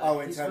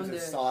 In terms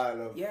of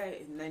style of.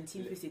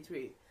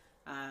 1953.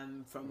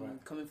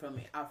 Coming from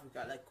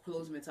Africa, like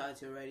close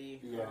mentality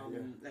already.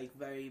 Like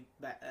very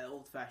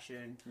old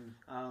fashioned.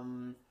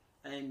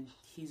 And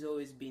he's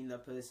always been the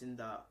person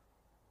that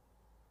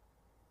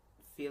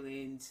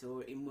feelings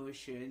or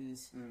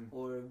emotions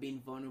or being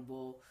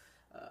vulnerable,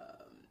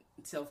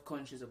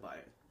 self-conscious about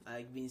it,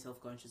 like being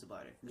self-conscious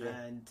about it.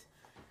 And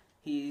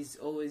he's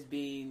always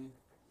been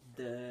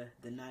the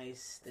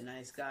nice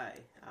guy.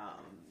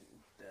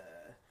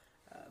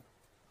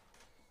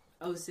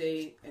 I would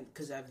say,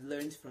 because I've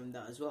learned from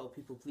that as well,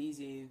 people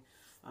pleasing.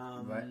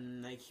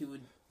 Like he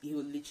would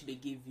literally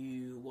give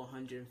you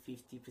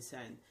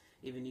 150%.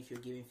 Even if you're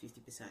giving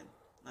 50%,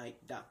 like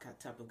that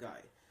type of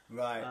guy,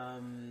 right?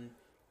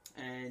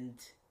 And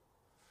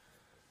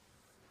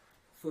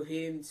for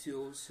him to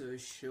also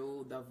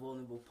show that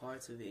vulnerable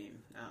parts of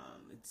him,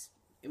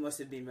 it must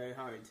have been very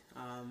hard.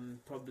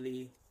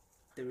 Probably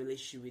the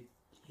relationship with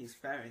his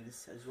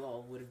parents as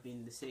well would have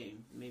been the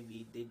same.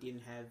 Maybe they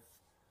didn't have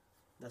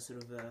that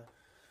sort of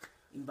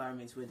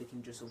environment where they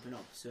can just open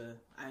up. So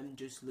I'm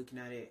just looking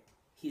at it.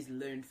 He's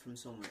learned from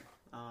somewhere,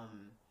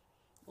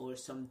 or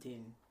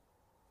something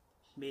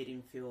made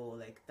him feel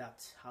like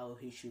that's how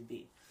he should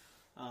be.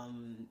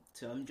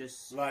 So I'm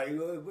just like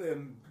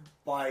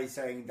by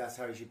saying that's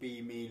how he should be,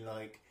 you mean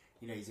like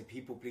he's a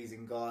people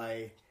pleasing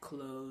guy,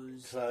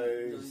 clothes,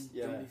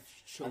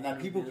 and that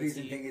people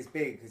pleasing thing is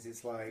big because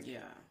it's like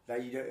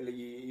that you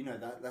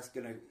don't that's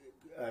gonna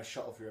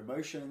shut off your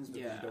emotions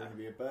because you don't want to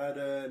be a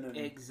burden. And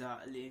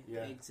exactly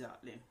that.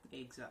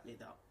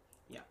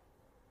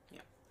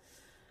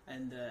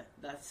 And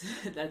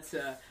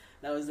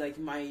that was like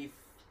my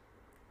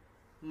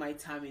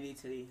time in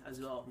Italy as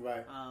well.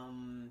 Right.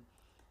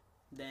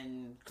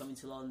 Then coming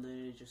to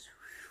London, it just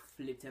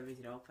flipped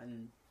everything up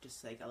and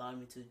just like allowed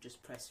me to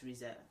just press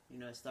reset.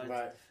 Start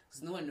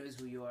because no one knows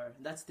who you are.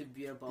 That's the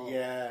beauty about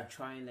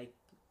trying like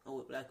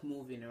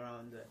moving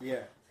around.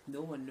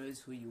 No one knows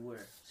who you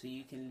were, so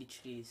you can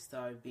literally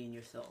start being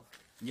yourself.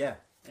 Yeah.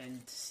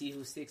 And see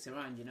who sticks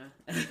around. You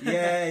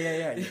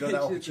got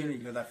that opportunity,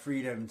 you got that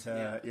freedom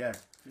to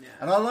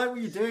And I like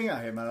what you're doing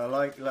out here, man.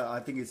 I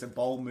think it's a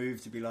bold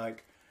move to be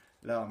like,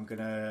 look, I'm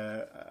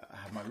gonna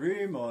have my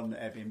room on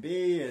Airbnb,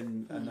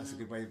 and that's a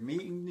good way of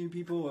meeting new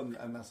people,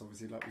 and that's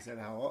obviously, like we said,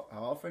 how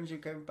our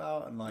friendship came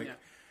about, and like,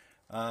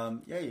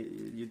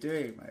 you're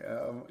doing it, mate.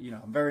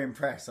 I'm very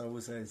impressed. I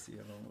always say,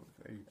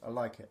 I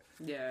like it.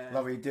 Yeah, I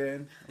love what you're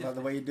doing. I like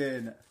the way you're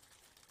doing it.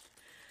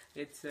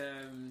 it's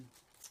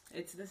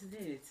that's the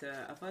thing.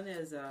 I find it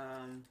as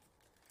an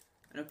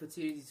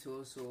opportunity to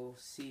also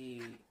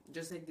see,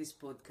 just like this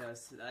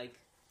podcast, like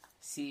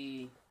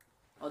see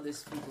other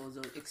people's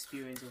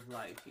experience of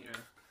life, you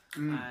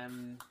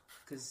know.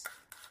 Because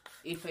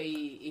if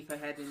I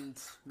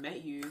hadn't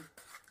met you,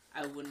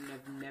 I wouldn't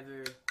have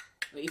never.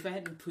 If I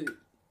hadn't put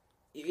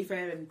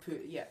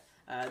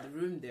the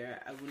room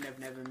there, I wouldn't have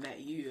never met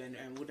you,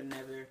 and would have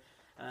never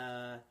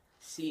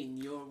seen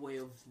your way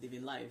of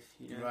living life,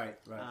 you know. Right.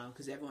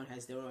 Because everyone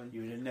has their own.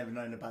 You would have never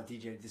known about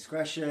DJ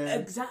Discretion.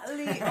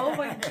 Exactly. Oh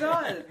my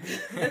god,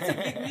 that's a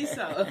big miss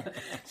out.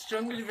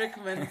 Strongly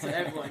recommend to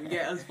everyone.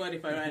 Get on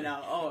Spotify right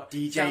now. Oh,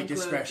 DJ SoundCloud,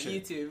 Discretion.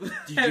 YouTube.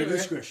 DJ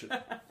Discretion.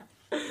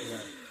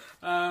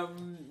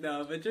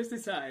 No, but just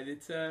aside,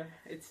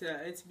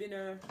 it's been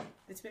a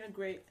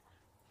great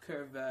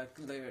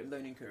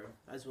learning curve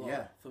as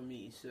well for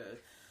me. So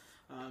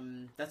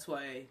that's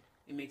why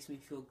it makes me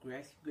feel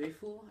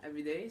grateful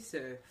every day. So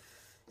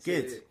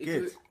Good.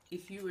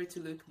 If you were to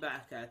look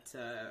back at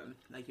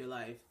like your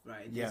life,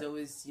 right? There's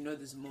always, you know,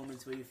 there's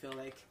moments where you feel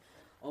like,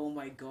 oh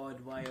my god,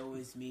 why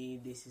always me?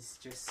 This is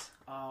just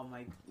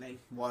Why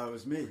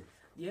always me?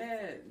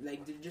 Yeah,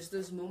 like just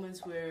those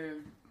moments where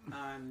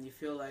you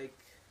feel like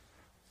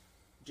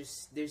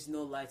just there's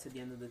no light at the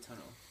end of the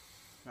tunnel,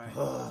 right?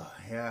 Oh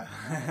yeah,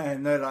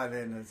 no light at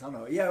the end of the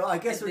tunnel. Yeah, well, I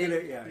guess we're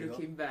gonna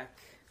looking back,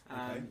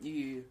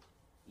 you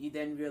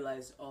then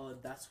realize, oh,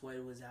 that's why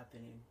it was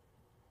happening.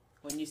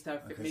 When you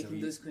start making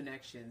those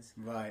connections,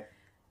 right?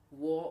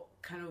 What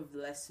kind of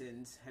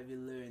lessons have you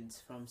learned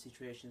from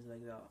situations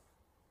like that?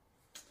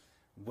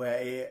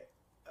 Where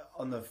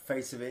on the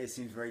face of it, it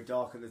seems very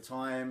dark at the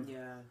time.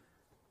 Yeah.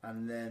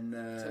 And then...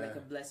 so like a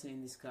blessing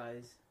in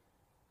disguise.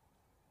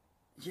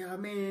 Yeah, I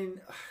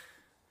mean...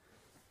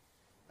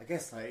 I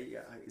guess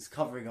it's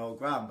covering old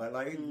ground, but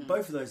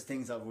both of those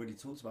things I've already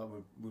talked about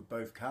would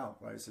both count,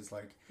 right? So it's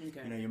like, you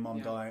know, your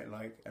mum died,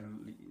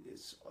 and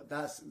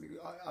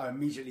I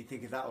immediately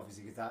think of that,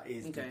 obviously, because that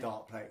is the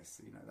dark place.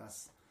 You know,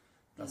 that's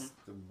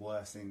the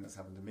worst thing that's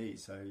happened to me.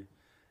 So,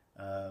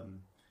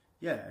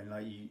 and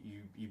like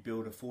you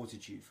build a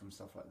fortitude from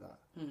stuff like that,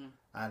 and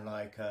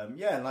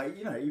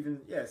you know,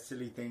 even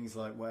silly things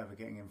like whatever,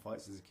 getting in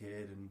fights as a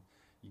kid, and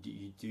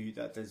you do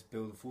that does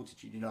build a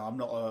fortitude. You know,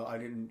 I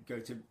didn't go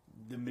to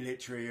the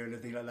military or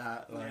anything like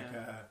that.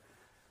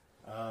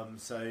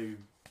 So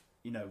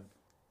you know,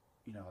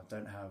 I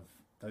don't have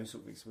those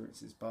sort of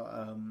experiences,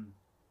 but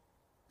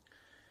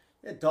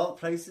dark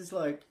places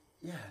I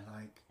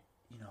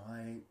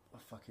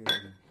fucking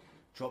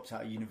dropped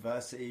out of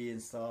university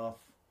and stuff.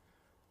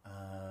 You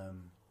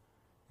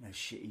know,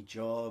 shitty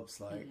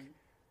jobs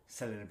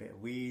selling a bit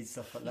of weed,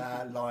 stuff like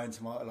that. Lying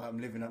to I'm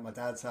living at my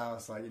dad's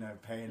house,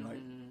 paying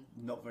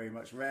not very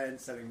much rent,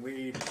 selling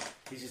weed.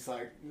 He's just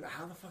like,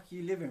 how the fuck are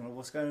you living?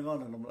 What's going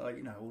on? And I'm like,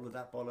 you know, all of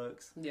that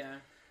bollocks. Yeah.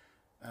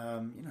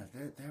 You know,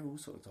 they're all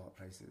sort of dark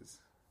places.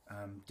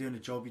 Doing a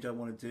job you don't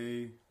want to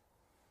do.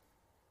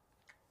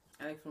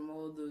 Like from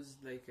all those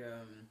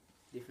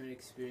different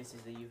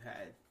experiences that you've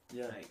had,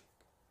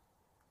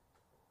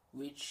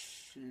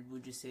 which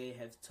would you say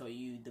have taught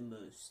you the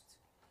most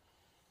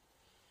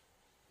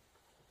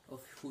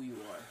of who you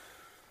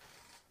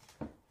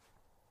are?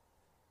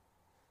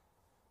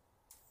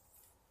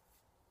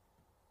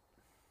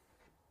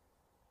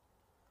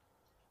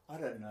 I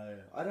don't know.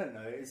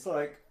 It's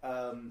like,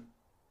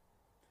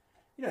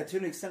 you know, to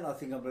an extent, I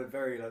think I'm a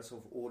very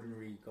sort of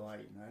ordinary guy.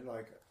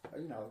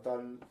 You know, I've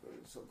done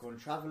gone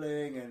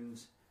travelling and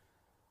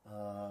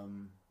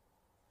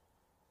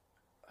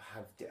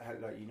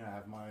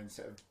have my own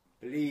set of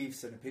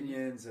beliefs and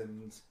opinions,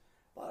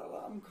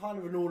 but I'm kind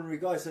of an ordinary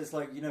guy. So it's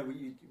like, you know,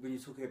 when you're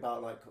talking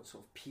about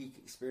sort of peak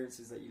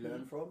experiences that you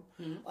learn from,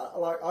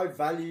 I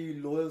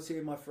value loyalty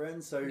in my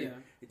friends. So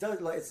it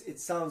does it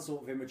sounds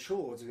sort of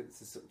immature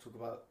to sort of talk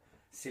about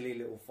silly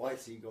little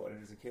fights that you got in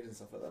as a kid and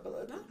stuff like that.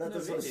 But that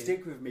does sort of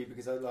stick with me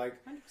because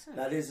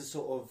that is a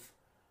sort of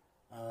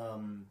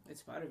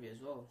it's part of you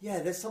as well. Yeah,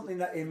 there's something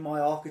that in my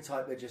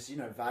archetype that just, you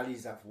know,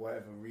 values that for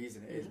whatever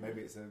reason it is.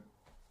 Maybe it's a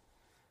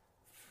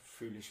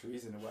foolish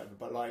reason or whatever,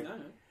 but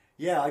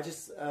I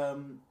just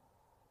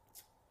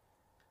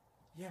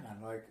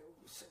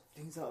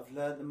things that I've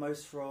learned the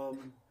most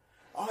from.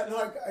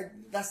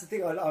 That's the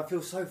thing. I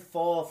feel so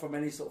far from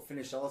any sort of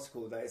finished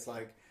article that it's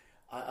like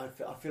I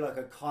feel like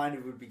I kind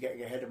of would be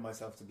getting ahead of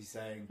myself to be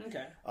saying,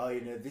 oh,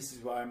 you know, this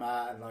is where I'm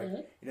at,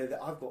 and you know,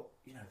 that I've got,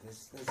 you know,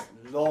 there's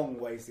long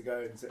ways to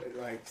go,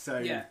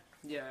 and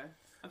yeah,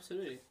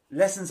 absolutely.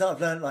 Lessons that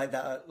I've learned like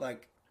that,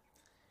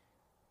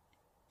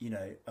 you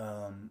know,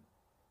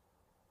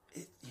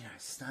 you know,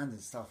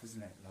 standard stuff,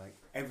 isn't it?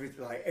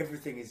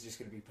 Everything is just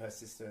going to be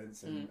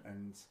persistence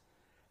and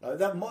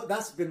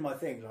that's been my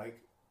thing.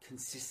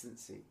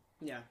 Consistency.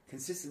 Yeah,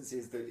 consistency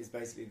is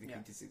basically the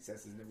key to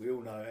success, isn't it? We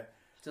all know it.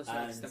 Just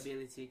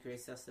stability,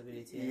 creates that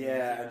stability.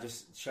 Yeah, and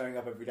just showing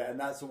up every day, and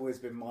that's always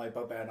been my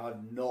bugbear, and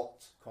I've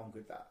not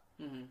conquered that.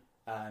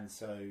 And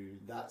so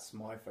that's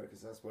my focus.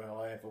 That's where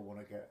I ever want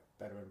to get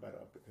better and better,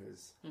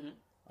 because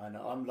I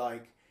know I'm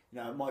you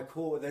know, at my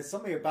core, there's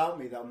something about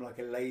me that I'm like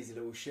a lazy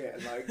little shit.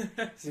 And like,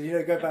 so, you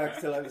know, go back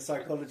to like the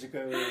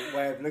psychological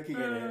way of looking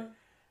at it.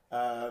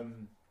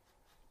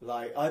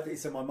 Like, I think,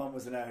 so my mum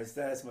was an air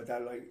hostess. My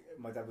dad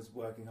was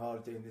working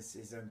hard doing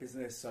his own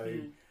business. So,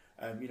 you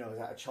know, I was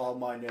at a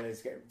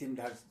childminders, didn't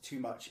have too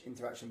much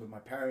interaction with my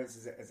parents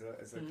as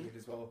a kid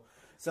as well.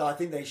 So I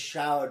think they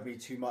showered me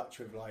too much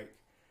with like,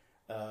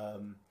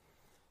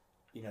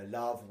 you know,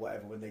 love or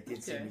whatever when they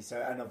did see me.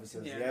 So, and obviously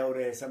I was the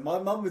eldest. And my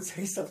mum would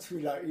say stuff to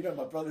me like, you know,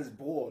 my brother's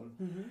born.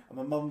 And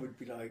my mum would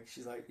be like,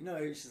 she's like,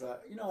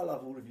 I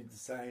love all of you the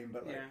same.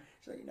 But like,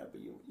 she's like,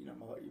 but you're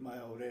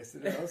my oldest.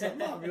 And I was like,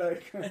 Mum, you're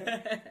like,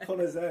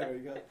 Connor's there. You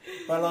go.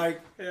 But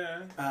like,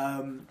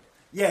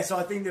 so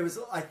I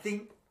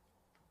think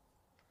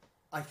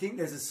I think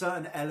there's a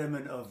certain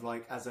element of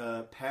like, as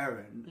a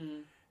parent,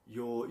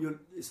 you're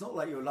it's not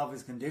like your love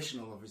is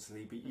conditional,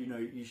 obviously, but you know,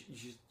 you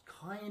should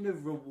kind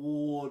of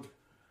reward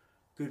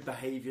good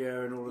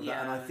behaviour and all of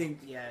that. And I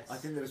think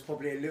there was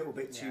probably a little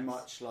bit too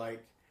much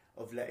like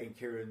of letting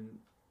Kieran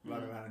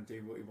run around and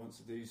do what he wants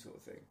to do, sort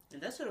of thing.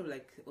 And that sort of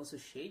like also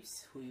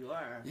shapes who you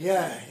are.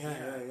 Yeah.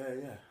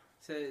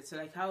 So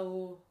like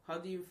how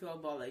do you feel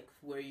about like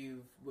where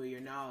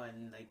you're now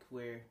and like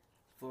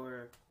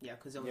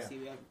because obviously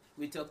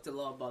we talked a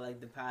lot about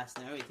like the past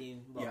and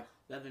everything, but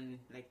we haven't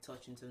like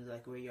touched in terms of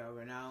like where you are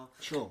right now.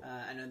 Sure.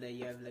 I know that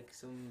you have like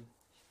some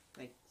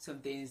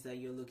things that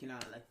you're looking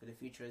at like for the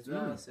future as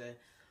well. So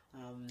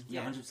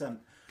 100%.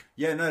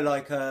 Yeah, no,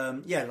 like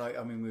like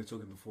I mean, we were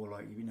talking before,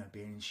 like, you know,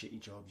 being in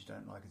shitty jobs you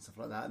don't like and stuff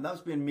like that, and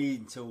that's been me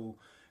until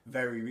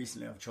very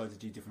recently. I've tried to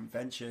do different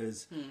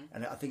ventures,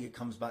 and I think it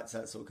comes back to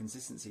that sort of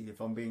consistency. If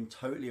I'm being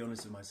totally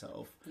honest with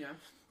myself,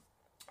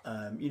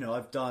 you know,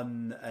 I've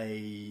done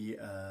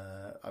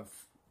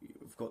I've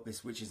got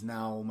this, which is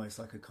now almost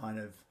like a kind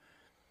of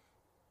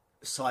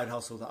side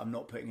hustle that I'm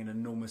not putting an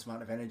enormous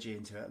amount of energy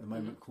into at the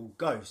moment, called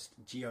Ghost,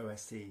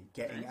 G-O-S-T,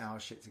 getting our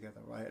shit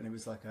together, right? And it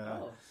was like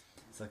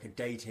it's like a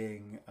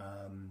dating,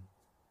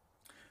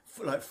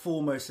 like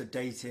foremost a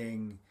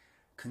dating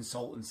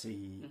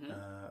consultancy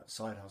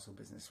side hustle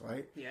business,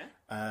 right?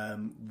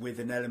 With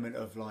an element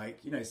of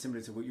like, you know, similar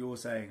to what you're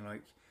saying,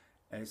 like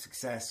a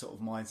success sort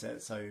of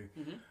mindset. So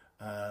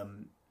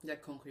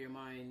that conquer your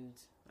mind.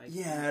 Like,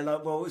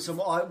 like, well,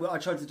 so I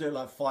tried to do it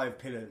like 5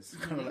 pillars,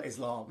 kind of like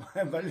Islam,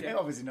 but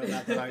obviously not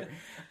that. But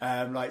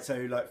like,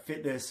 so like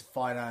fitness,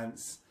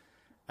 finance,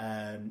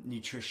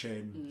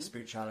 nutrition,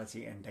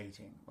 spirituality, and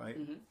dating, right?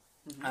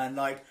 And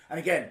like, and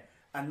again,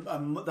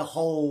 and the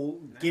whole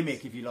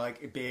gimmick, if you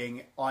like, it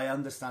being, I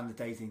understand the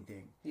dating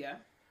thing.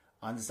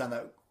 I understand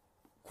that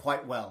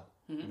quite well.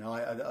 You know,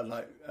 I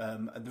like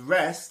the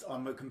rest.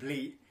 I'm a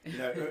complete, you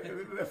know,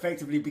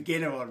 effectively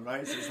beginner on,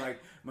 right? So it's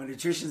like my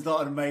nutrition's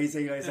not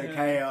amazing. It's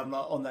okay. I'm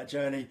not on that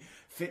journey.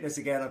 Fitness,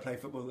 again, I play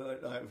football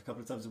like a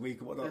couple of times a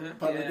week or whatnot.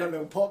 But I've got a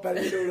little pot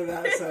belly and all of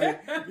that. So,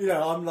 you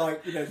know, I'm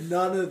like, you know,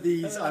 none of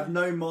these. I have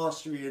no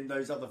mastery in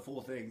those other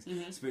 4 things.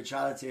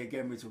 Spirituality,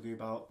 again, we were talking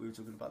about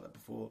that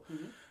before.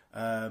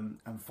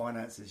 And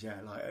finances,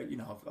 like, you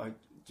know, I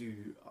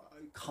do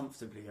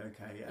comfortably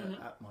okay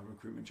at my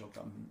recruitment job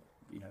that I'm,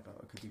 you know, but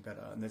I could do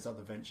better, and there's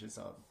other ventures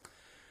I'll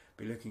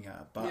be looking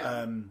at, but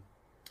no,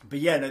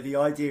 the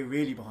idea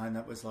really behind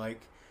that was like,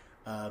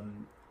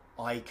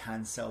 I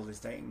can sell this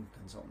dating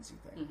consultancy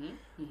thing,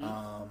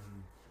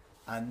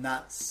 and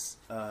that's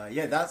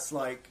that's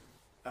like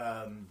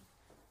that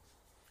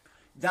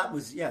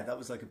was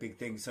like a big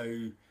thing.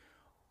 So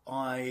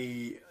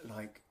I,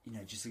 like, you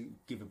know, just to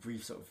give a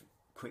brief sort of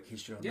quick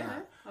history on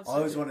that,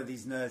 absolutely. I was one of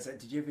these nerds that,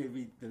 did you ever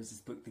read, there was this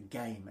book, The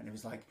Game, and it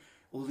was like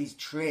all these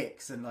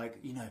tricks and like,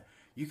 you know,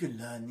 you can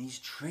learn these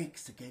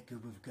tricks to get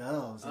good with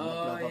girls and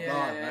blah, blah, blah,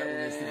 right? All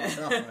this different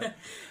stuff, right?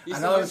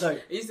 And I was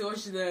like... I used to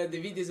watch the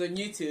videos on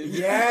YouTube.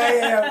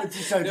 Yeah.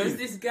 So there was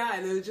this guy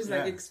and it was just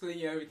like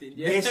explaining everything.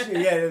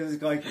 Mystery, there was a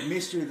guy called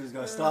Mystery, there was a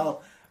guy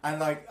Style,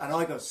 and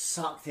I got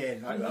sucked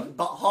in, like,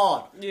 but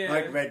hard.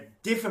 Like, read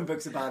different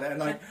books about it, and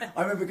like,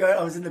 I remember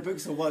I was in the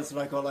bookstore once, and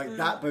I got like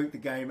that book, The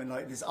Game, and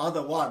like this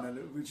other one,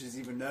 which is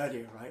even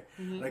nerdier, right?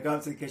 And I go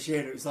up to the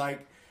cashier, and it was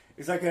like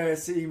a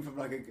scene from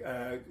like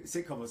a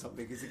sitcom or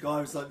something, because the guy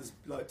was like this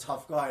like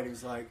tough guy, and he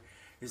was like,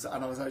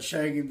 and I was like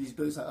showing him these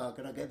books, like, oh,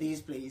 can I get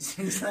these please?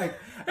 And he's like,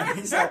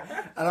 and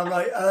I'm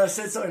like, and I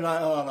said something like,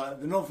 oh, like,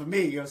 they're not for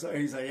me, or something.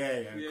 He's like, yeah,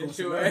 of course,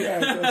 sure,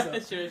 of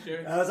course. sure.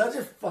 And I was like,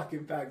 just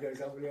fucking bag those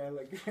up,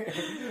 like,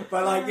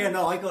 but like,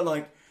 I got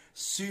like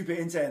super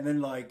into it, and then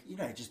like, you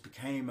know, it just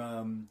became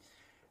a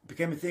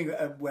thing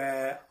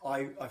where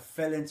I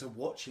fell into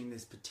watching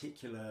this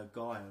particular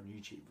guy on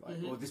YouTube,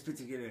 right? Or this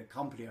particular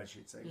company, I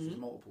should say, because there's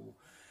multiple.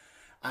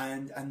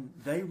 And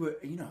they were,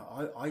 you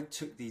know, I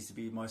took these to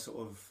be my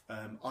sort of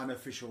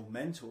unofficial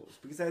mentors,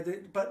 because they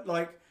did, but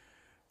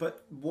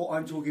what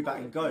I'm talking about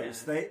in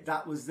Ghost,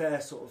 that was their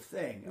sort of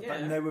thing,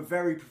 and they were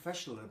very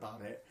professional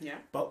about it.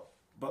 But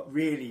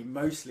really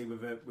mostly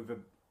with a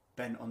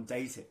bent on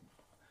dating,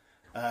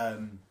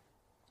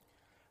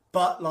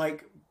 but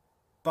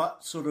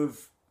sort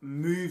of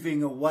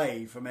moving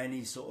away from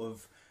any sort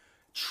of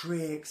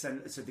tricks,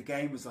 and so The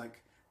Game was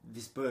like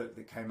this book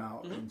that came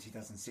out in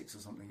 2006 or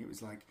something. It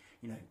was like,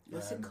 you know,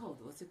 What's it called?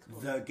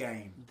 The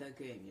Game. The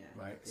Game, yeah.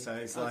 Right. So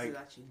it's like it's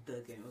actually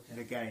The Game. Okay.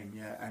 The Game,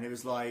 yeah. And it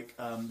was like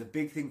the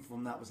big thing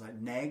from that was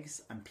like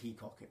negs and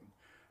peacocking,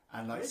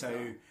 and like so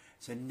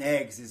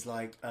negs is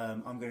like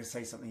I'm going to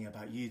say something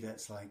about you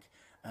that's like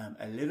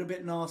a little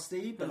bit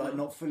nasty, but like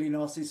not fully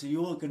nasty. So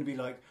you're going to be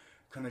like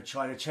kind of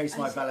trying to chase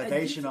my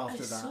validation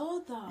after that. I saw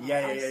that.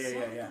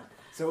 Yeah.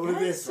 So all of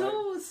this,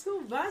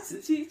 so bad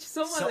to teach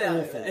someone so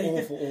that.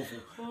 awful.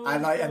 Oh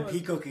And like, and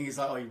peacocking is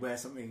like, oh, you wear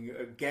something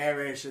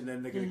garish, and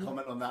then they're going to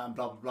comment on that, and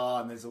blah blah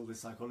blah, and there's all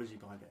this psychology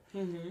behind it.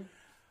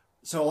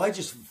 So I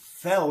just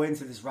fell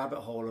into this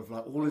rabbit hole of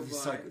like all of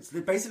this, it's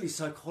basically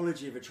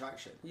psychology of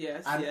attraction.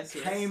 And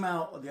came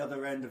out at the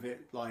other end of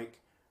it like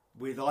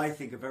with, I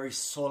think, a very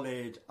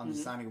solid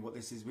understanding of what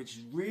this is, which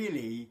is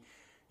really,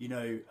 you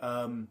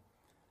know.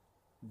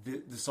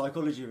 The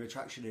psychology of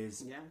attraction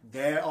is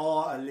there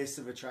are a list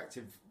of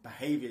attractive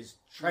behaviours,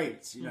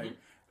 traits, you know,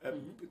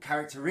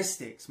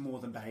 characteristics more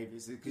than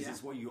behaviours, because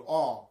it's what you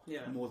are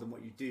more than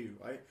what you do,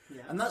 right?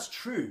 And that's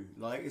true.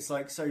 Like, it's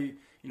like, so, you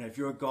know, if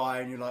you're a guy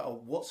and you're like,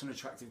 oh, what's an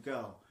attractive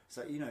girl? It's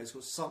like, you know, it's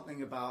got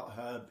something about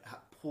her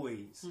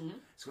poise.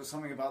 It's got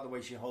something about the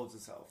way she holds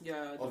herself.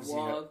 Yeah, the obviously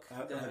walk.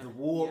 The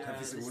walk, her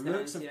physical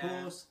looks, of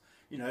course.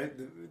 You know,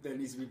 there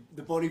needs to be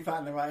the body fat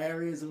in the right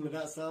areas, all of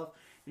that stuff.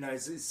 You know,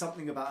 it's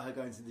something about her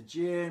going to the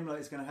gym, like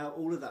it's going to help,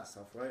 all of that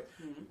stuff, right?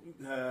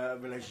 Her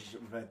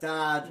relationship with her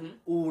dad,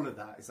 all of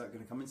that is like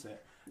going to come into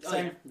it.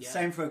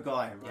 Same for a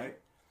guy, right?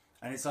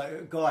 And it's like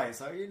a guy, it's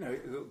like, you know,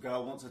 a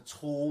girl wants a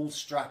tall,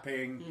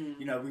 strapping,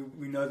 you know,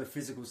 we know the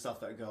physical stuff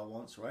that a girl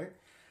wants, right?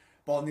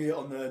 But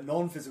on the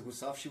non-physical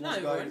stuff, she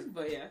wants guys.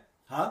 But yeah.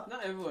 Huh?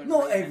 Not everyone.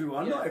 Not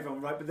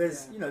everyone, right? But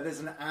there's, you know, there's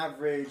an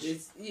average.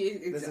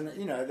 Exactly. There's an,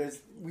 you know,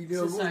 there's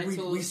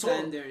societal we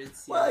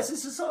standards. Well, it's a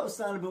societal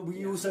standard, but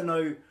we also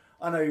know.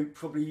 I know,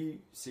 probably you,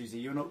 Susie,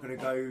 you're not going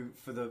to go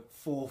for the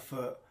 4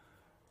 foot,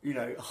 you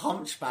know,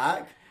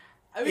 hunchback.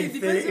 I mean,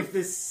 if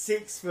the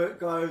 6 foot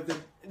guy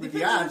with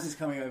the abs is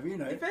coming over, you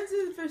know, depends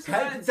on the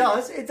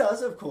personality. It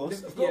does, of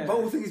course. But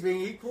all things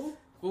being equal.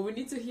 Well, we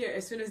need to hear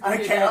as soon as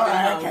they hear all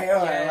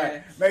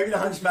right. Maybe the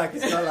hunchback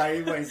is not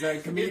like he's a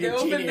comedic genius. They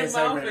open the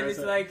mouth and it's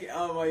like,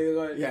 oh my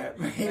god. Yeah.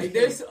 Like,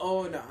 there's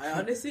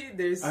honestly,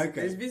 there's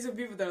been some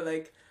people that are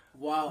like,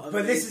 wow. Amazing.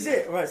 But this is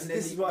it, right? So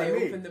this is what I mean.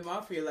 They open the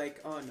mouth, you're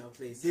like, oh no,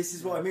 please. This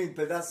is what I mean.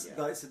 But that's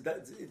like, so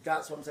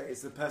that's what I'm saying.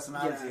 It's the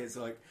personality. It's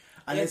like.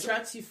 And it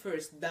attracts you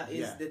first. That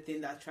is the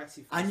thing that attracts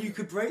you first. And you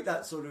could break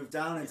that sort of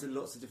down into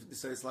lots of different...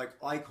 So it's like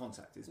eye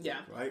contact is big,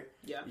 right?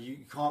 Yeah. You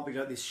can't be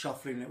like this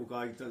shuffling little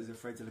guy who's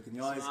afraid to look in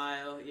the eyes.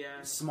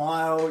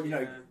 Smile, you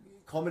know,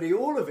 comedy,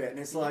 all of it. And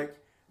it's like,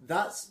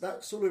 that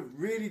sort of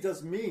really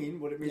does mean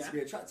what it means to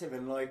be attractive.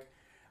 And like,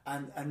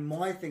 and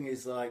my thing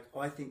is like,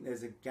 I think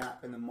there's a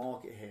gap in the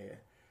market here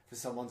for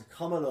someone to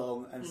come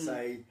along and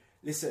say,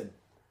 listen,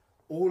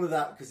 all of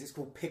that, because it's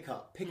called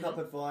pick-up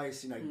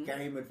advice, you know,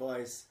 game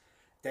advice,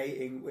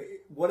 dating,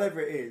 whatever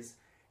it is,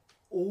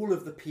 all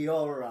of the PR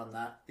around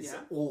that is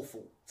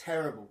awful,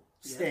 terrible,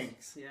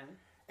 stinks. Yeah.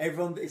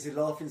 Everyone is a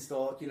laughing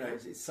stock, you know,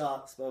 it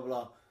sucks, blah,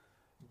 blah,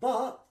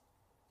 blah.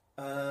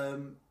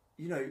 But,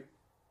 you know,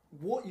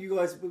 what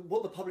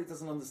the public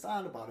doesn't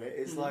understand about it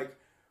is like,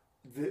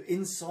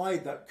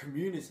 inside that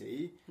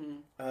community,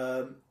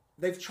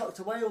 they've chucked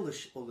away all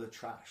the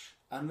trash.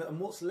 And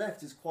what's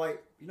left is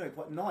quite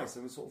nice.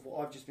 And sort of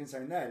what I've just been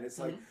saying there. And it's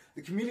like,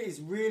 the community is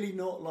really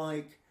not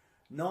like,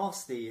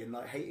 nasty and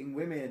like hating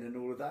women and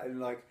all of that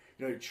and like,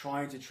 you know,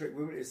 trying to trick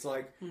women. It's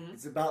like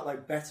it's about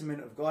like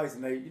betterment of guys,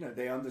 and they, you know,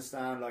 they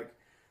understand like,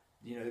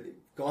 you know,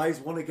 guys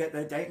want to get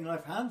their dating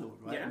life handled,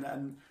 right?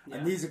 And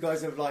these are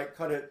guys that are like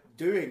kind of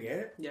doing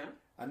it,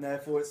 and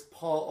therefore it's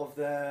part of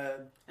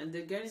their and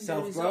they're getting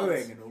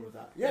self-growing and all of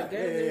that. Yeah.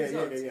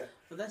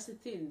 But that's the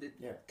thing,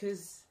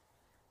 because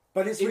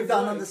but it's with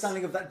that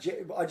understanding of that.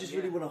 I just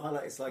really want to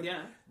highlight. It's like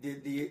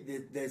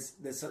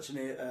there's such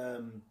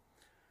an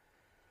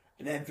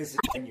emphasis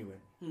on genuine,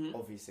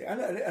 obviously,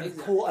 and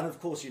of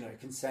course, you know,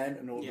 consent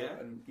and all that,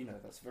 and you know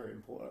that's very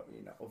important,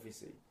 you know,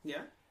 obviously.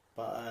 Yeah.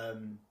 But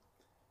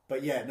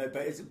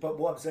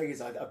what I'm saying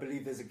is, I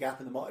believe there's a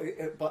gap in the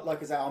market. But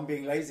like I said, I'm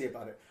being lazy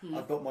about it.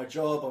 I've got my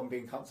job. I'm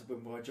being comfortable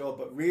with my job.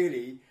 But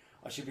really,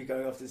 I should be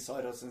going off to the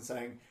side hustle and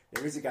saying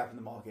there is a gap in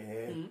the market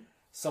here.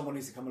 Someone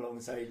needs to come along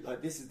and say,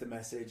 like, this is the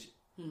message.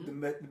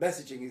 The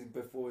messaging is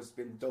before has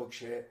been dog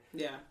shit.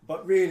 Yeah.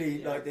 But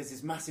really, like, there's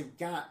this massive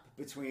gap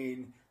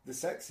between the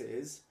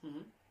sexes,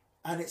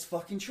 and it's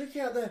fucking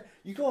tricky out there.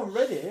 You go on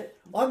Reddit.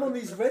 I'm on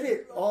these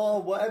Reddit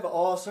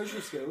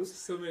social skills.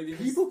 So many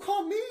people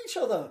can't meet each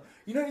other.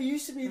 You know, it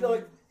used to be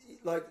like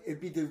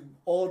it'd be the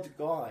odd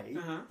guy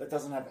that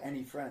doesn't have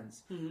any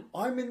friends.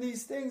 I'm in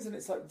these things, and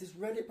it's like this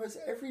Reddit post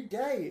every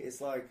day. It's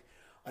like,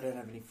 I don't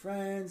have any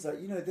friends. Like,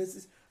 you know, there's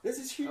this There's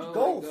this huge Oh my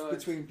gulf God.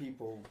 between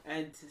people.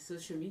 And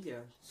social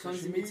media comes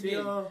Social in between.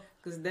 media,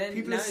 Because then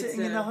people now are sitting it's,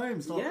 in their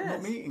homes,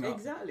 not meeting up.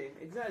 Exactly.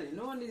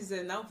 No one is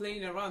now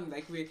playing around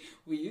like we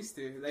used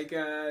to. Like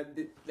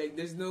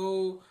there's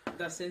no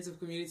that sense of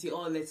community.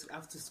 Oh, let's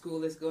after school,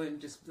 let's go and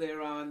just play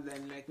around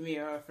and like me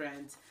or our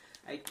friends.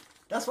 Like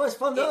That's why it's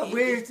fun. Though.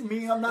 We're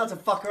meeting up now to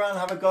fuck around,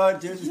 have a go, and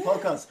doing this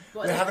podcast.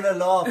 But We're having a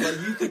laugh. Like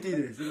you could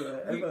do this.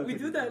 we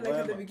do that like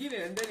at the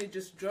beginning, and then it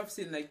just drops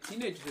in like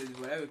teenagers,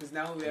 whatever. Because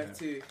now we have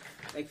to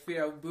like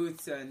fill our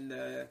boots and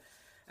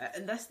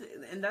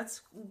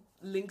that's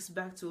links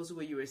back to also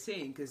what you were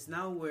saying. Because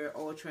now we're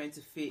all trying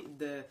to fit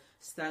the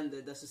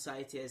standard that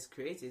society has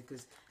created.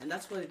 And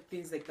that's why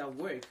things like that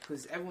work.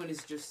 Because everyone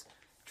is just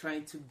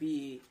trying to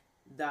be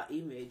that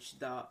image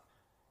that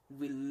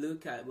we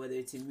look at, whether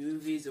it's in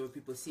movies or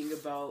people sing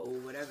about or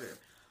whatever.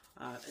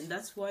 And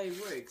that's why it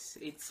works.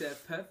 It's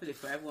perfect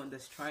for everyone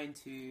that's trying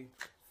to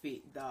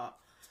fit that,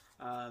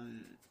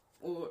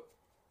 or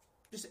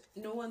just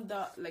no one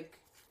that like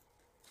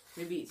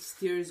maybe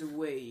steers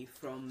away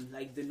from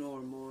like the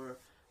norm or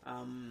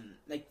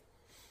like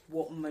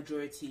what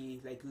majority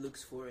like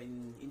looks for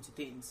into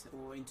things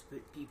or into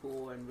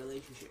people and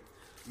relationship.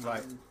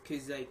 Right.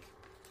 Because like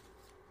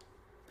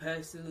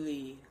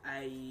personally,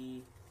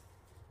 I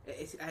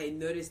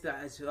noticed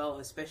that as well,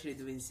 especially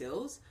doing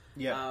sales.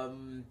 Yeah.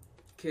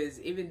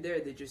 Because even there,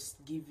 they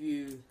just give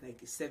you like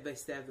step by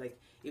step. Like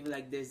even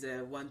like there's a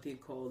one thing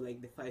called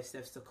like the 5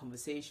 steps to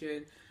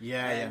conversation.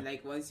 And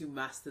like once you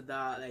master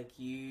that, like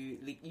you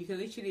can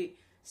literally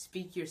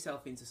speak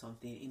yourself into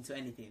something, into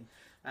anything,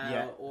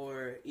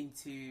 or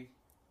into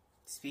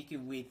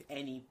speaking with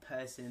any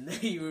person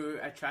that you're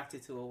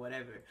attracted to or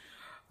whatever.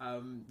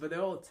 But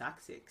they're all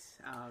tactics.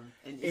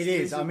 And it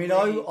is. I mean,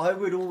 I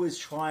would always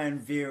try and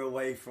veer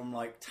away from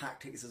like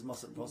tactics as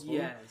much as possible.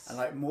 Yes. And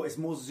like it's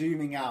more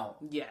zooming out.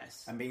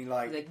 Yes. And being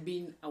like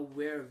being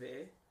aware of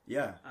it.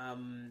 Yeah.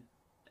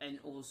 And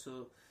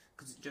also,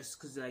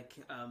 just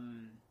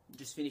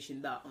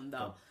finishing that on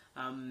that.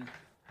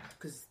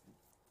 Because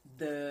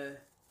the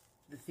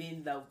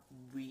thing that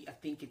I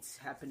think it's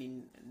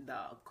happening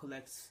that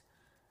collects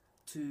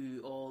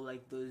to all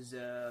like those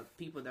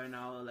people that are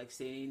now like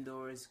staying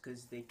indoors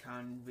because they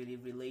can't really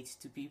relate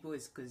to people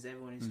is because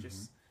everyone is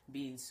just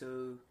being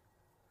so,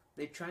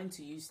 they're trying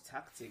to use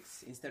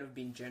tactics instead of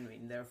being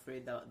genuine. They're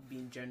afraid that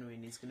being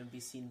genuine is going to be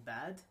seen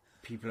bad.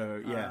 People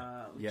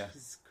are which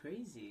is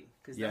crazy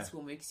because that's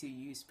what makes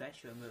you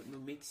special,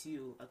 what makes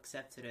you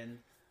accepted and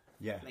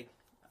like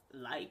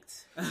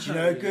liked. Do you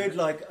know a good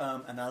like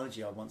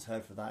analogy I once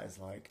heard for that is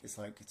like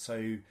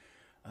so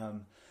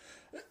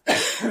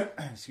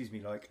excuse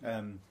me, like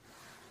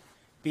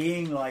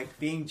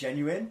being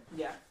genuine,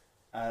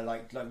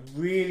 like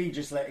really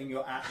just letting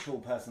your actual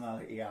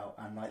personality out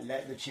and like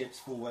let the chips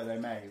fall where they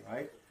may,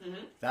 right?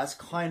 That's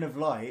kind of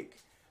like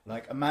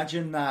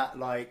imagine that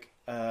like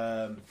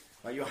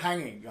you're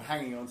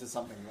hanging onto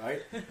something,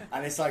 right?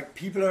 And it's like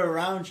people are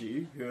around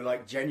you who are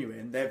like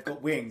genuine, they've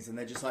got wings and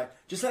they're just like,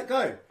 just let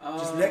go.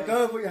 Just let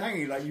go of what you're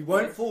hanging, like you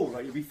won't fall,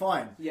 like you'll be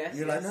fine. Yes. And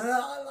you're like, no,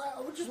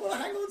 I just want to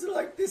hang on to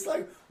like this,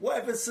 like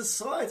whatever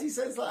society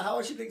says, like how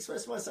I should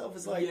express myself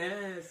is like.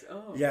 Yes.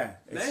 Oh. Yeah.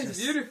 That is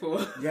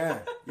beautiful.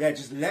 Yeah.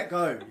 Just let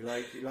go.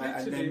 Like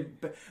and then,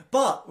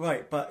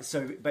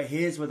 but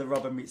here's where the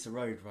rubber meets the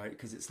road, right?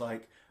 Because it's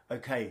like,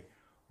 okay,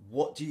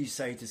 what do you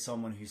say to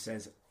someone who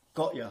says,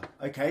 got ya,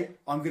 okay,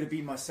 I'm going to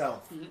be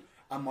myself.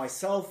 And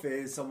myself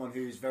is someone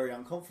who's very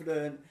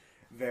unconfident,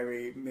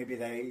 maybe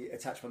they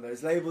attach one of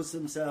those labels to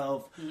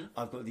themselves.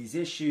 I've got these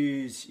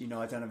issues,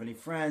 I don't have any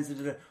friends.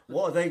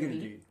 What are they going to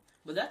do?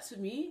 But that to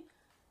me,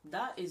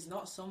 that is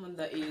not someone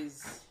that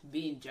is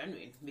being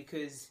genuine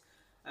because,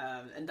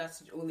 and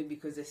that's only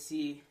because I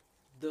see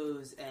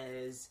those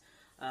as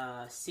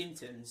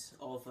symptoms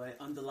of an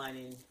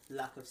underlying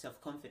lack of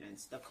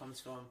self-confidence that comes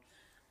from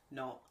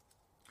not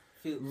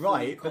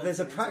right, but there's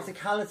a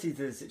practicality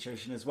to the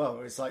situation as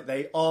well. It's like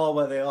they are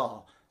where they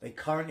are. They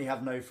currently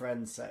have no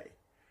friends, say,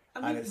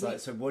 and it's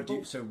like, so what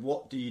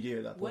do you do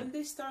at that point? When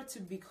they start to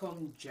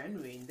become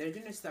genuine, they're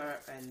gonna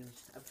start and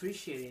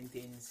appreciating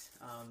things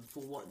for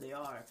what they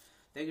are.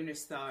 They're gonna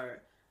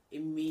start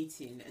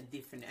emitting a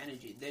different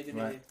energy.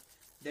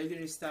 They're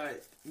gonna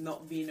start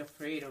not being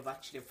afraid of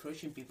actually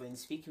approaching people and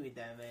speaking with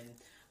them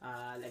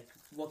and like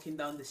walking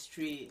down the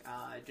street,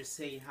 just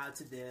saying hi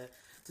to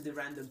the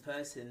random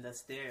person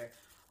that's there,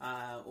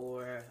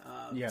 or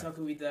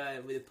talking with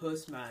the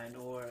postman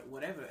or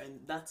whatever, and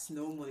that's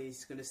normally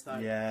is going to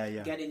start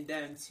getting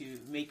them to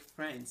make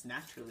friends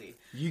naturally.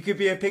 You could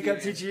be a pickup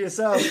teacher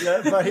yourself,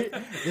 but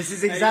this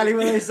is exactly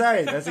what they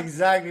say. That's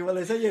exactly what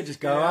they say. Yeah, just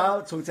go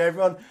out, talk to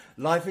everyone.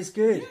 Life is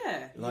good.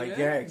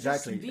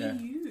 Exactly. Just be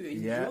you,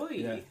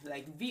 enjoy.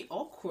 Like be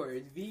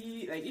awkward.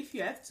 Be like if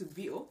you have to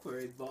be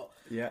awkward, but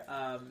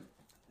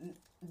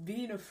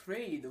being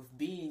afraid of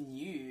being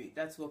you,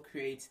 that's what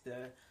creates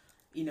the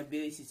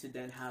inability to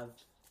then have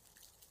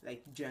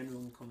like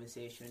genuine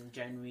conversation,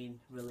 genuine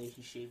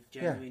relationship,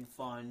 genuine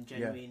fun,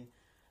 genuine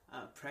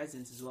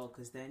presence as well,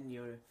 because then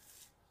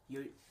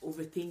you're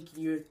overthinking.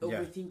 You're Yeah.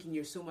 overthinking.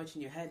 You're so much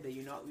in your head that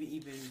you're not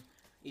even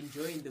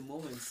enjoying the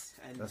moments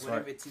and That's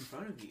whatever right. it's in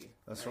front of you.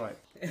 That's right.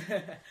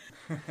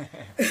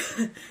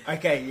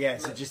 Okay, yeah.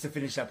 So just to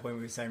finish that point,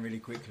 we were saying really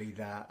quickly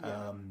that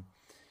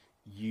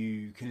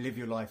you can live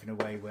your life in a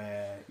way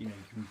where you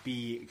can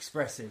be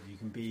expressive. You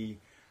can be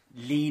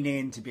lean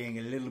into being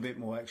a little bit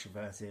more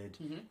extroverted.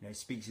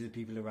 Speak to the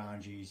people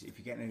around you. If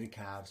you're getting in a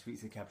cab, speak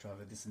to the cab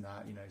driver. This and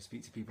that.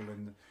 Speak to people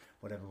in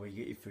whatever where you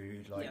get your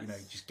food.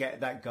 Just get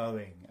that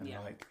going. And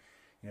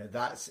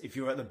that's if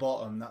you're at the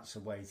bottom, that's a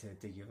way to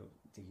dig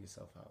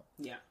yourself out.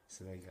 Yeah.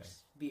 So there you go.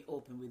 Be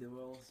open with the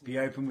world. Be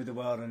open with the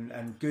world,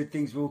 and good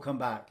things will come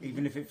back,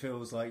 even if it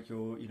feels like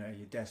you're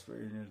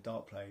desperate in a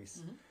dark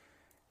place.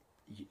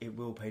 It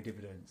will pay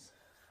dividends.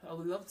 I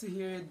would love to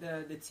hear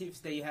the tips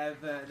that you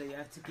have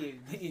to give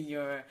in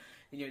your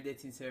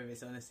dating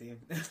service. Honestly.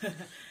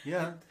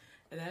 Yeah.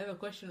 And I have a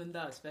question on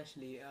that,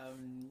 especially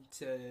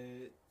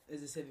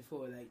as I said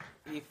before, like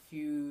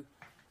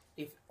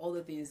if all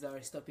the things that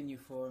are stopping you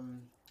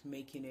from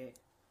making it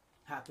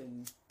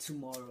happen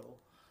tomorrow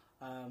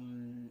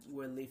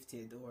were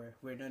lifted or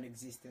were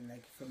non-existent,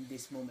 like from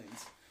this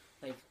moment,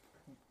 like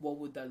what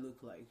would that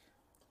look like?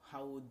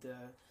 How would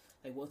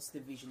what's the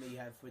vision that you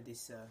have for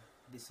this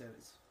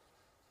service?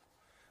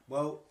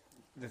 Well,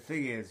 the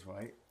thing is,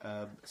 right.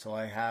 So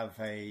I have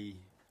a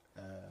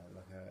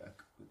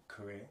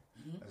career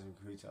as a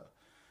recruiter,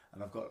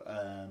 and I've got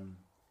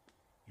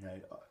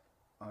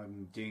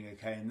I'm doing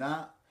okay in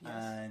that,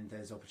 and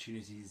there's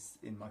opportunities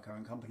in my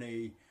current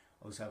company.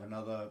 I also have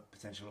another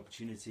potential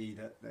opportunity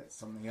that's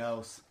something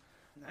else.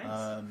 Nice.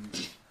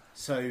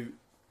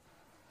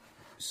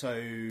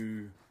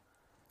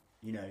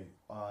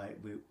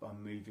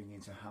 I'm moving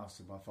into a house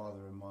with my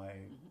father and my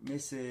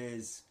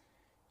missus.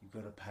 You've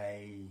got to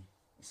pay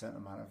a certain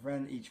amount of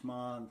rent each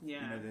month.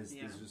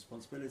 There's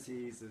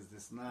responsibilities. There's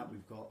this and that.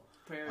 We've got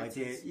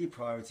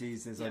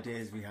priorities. There's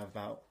ideas we have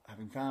about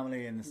having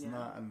family and this and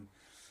that, and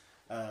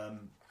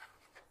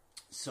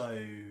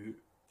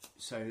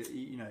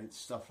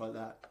stuff like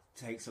that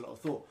takes a lot of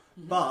thought.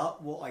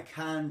 But what I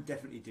can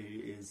definitely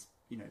do is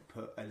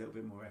put a little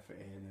bit more effort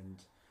in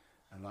and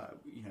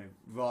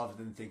rather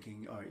than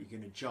thinking, all right, you're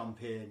going to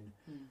jump in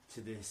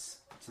to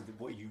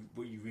what you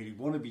really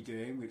want to be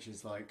doing, which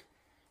is like,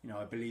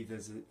 I believe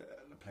there's a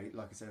place,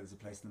 like I said, there's a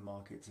place in the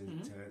market to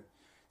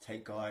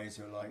take guys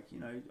who are like,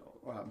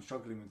 all right, I'm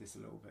struggling with this a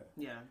little bit,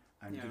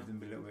 and give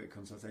them a little bit of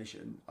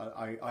consultation.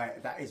 I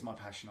that is my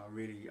passion. I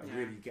really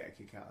get a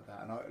kick out of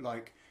that, and I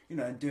like,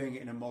 and doing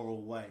it in a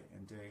moral way,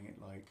 and doing it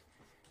like,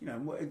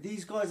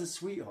 these guys are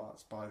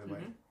sweethearts, by the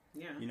way.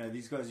 Yeah.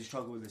 These guys who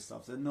struggle with this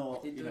stuff, they're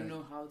not. They don't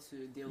know how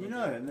to deal with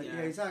it.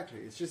 Yeah, exactly.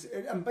 It's just,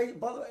 and by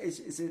the way,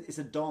 it's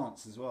a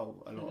dance as well.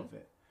 A lot of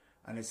it,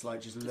 and it's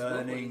like just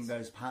learning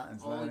those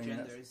patterns. All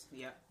genders.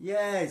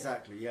 Yeah,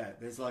 exactly. Yeah,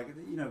 there's like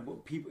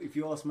what people. If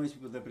you ask most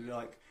people, they'll be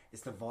like,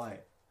 it's the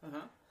vibe.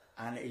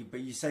 But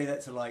you say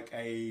that to like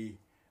an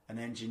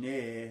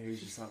engineer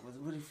who's just like,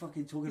 what are you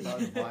fucking talking about?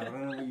 The vibe? I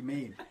don't know what you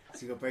mean.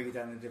 So you got to break it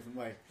down in a different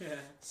way. Yeah.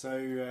 So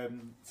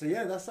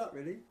yeah, that's that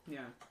really.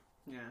 Yeah.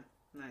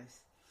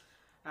 Nice.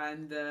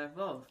 And that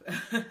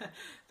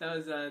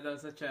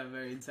was such a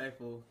very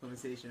insightful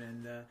conversation,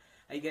 and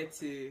I get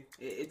to.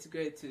 It's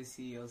great to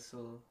see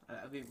also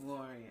a bit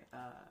more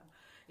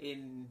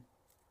in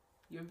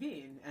your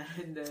being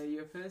and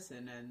your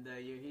person and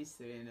your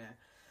history and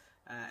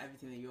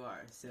everything that you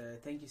are. So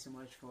thank you so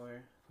much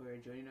for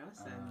joining us,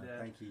 and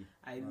thank you.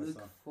 I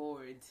look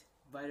forward.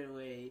 By the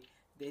way,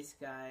 this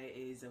guy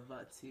is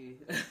about to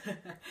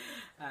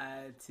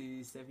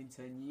to step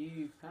into a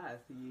new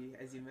path.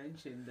 As you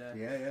mentioned,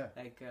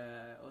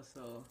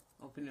 also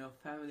opening up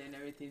family and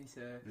everything.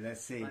 So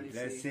let's see.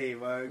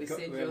 Well, we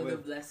send you all the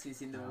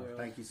blessings in the world.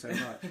 Thank you so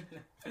much.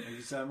 Thank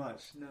you so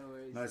much. No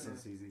worries. Nice one,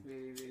 Susie.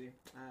 Really.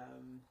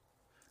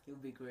 You'll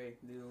be great.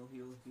 You'll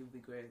be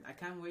great. I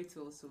can't wait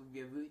to also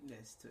be a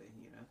witness to it.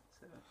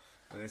 So.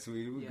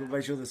 We've got to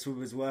make sure the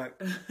swimmers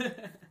work.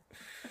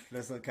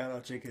 Let's not count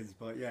our chickens,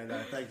 but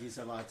thank you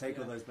so much. I take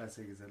all those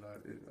blessings, and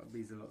it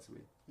means a lot to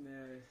me.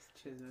 No,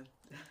 cheers, man.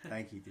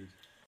 Thank you, dude.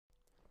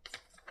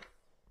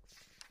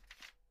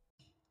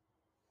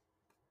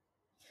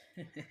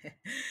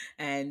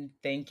 And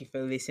thank you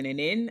for listening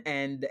in.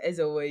 And as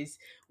always,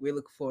 we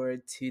look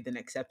forward to the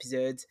next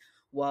episode.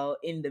 While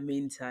in the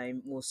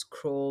meantime, we'll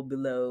scroll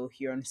below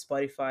here on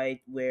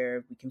Spotify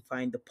where we can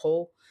find the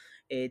poll.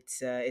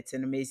 It's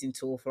an amazing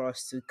tool for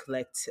us to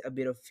collect a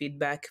bit of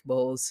feedback, but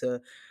also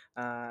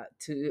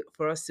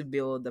for us to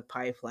build a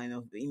pipeline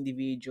of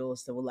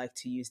individuals that would like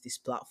to use this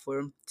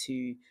platform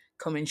to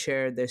come and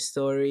share their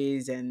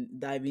stories and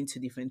dive into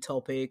different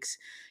topics,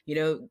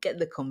 get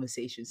the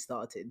conversation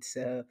started.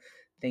 So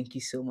thank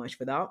you so much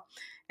for that.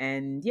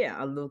 And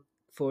I look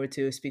forward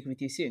to speaking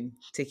with you soon.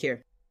 Take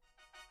care.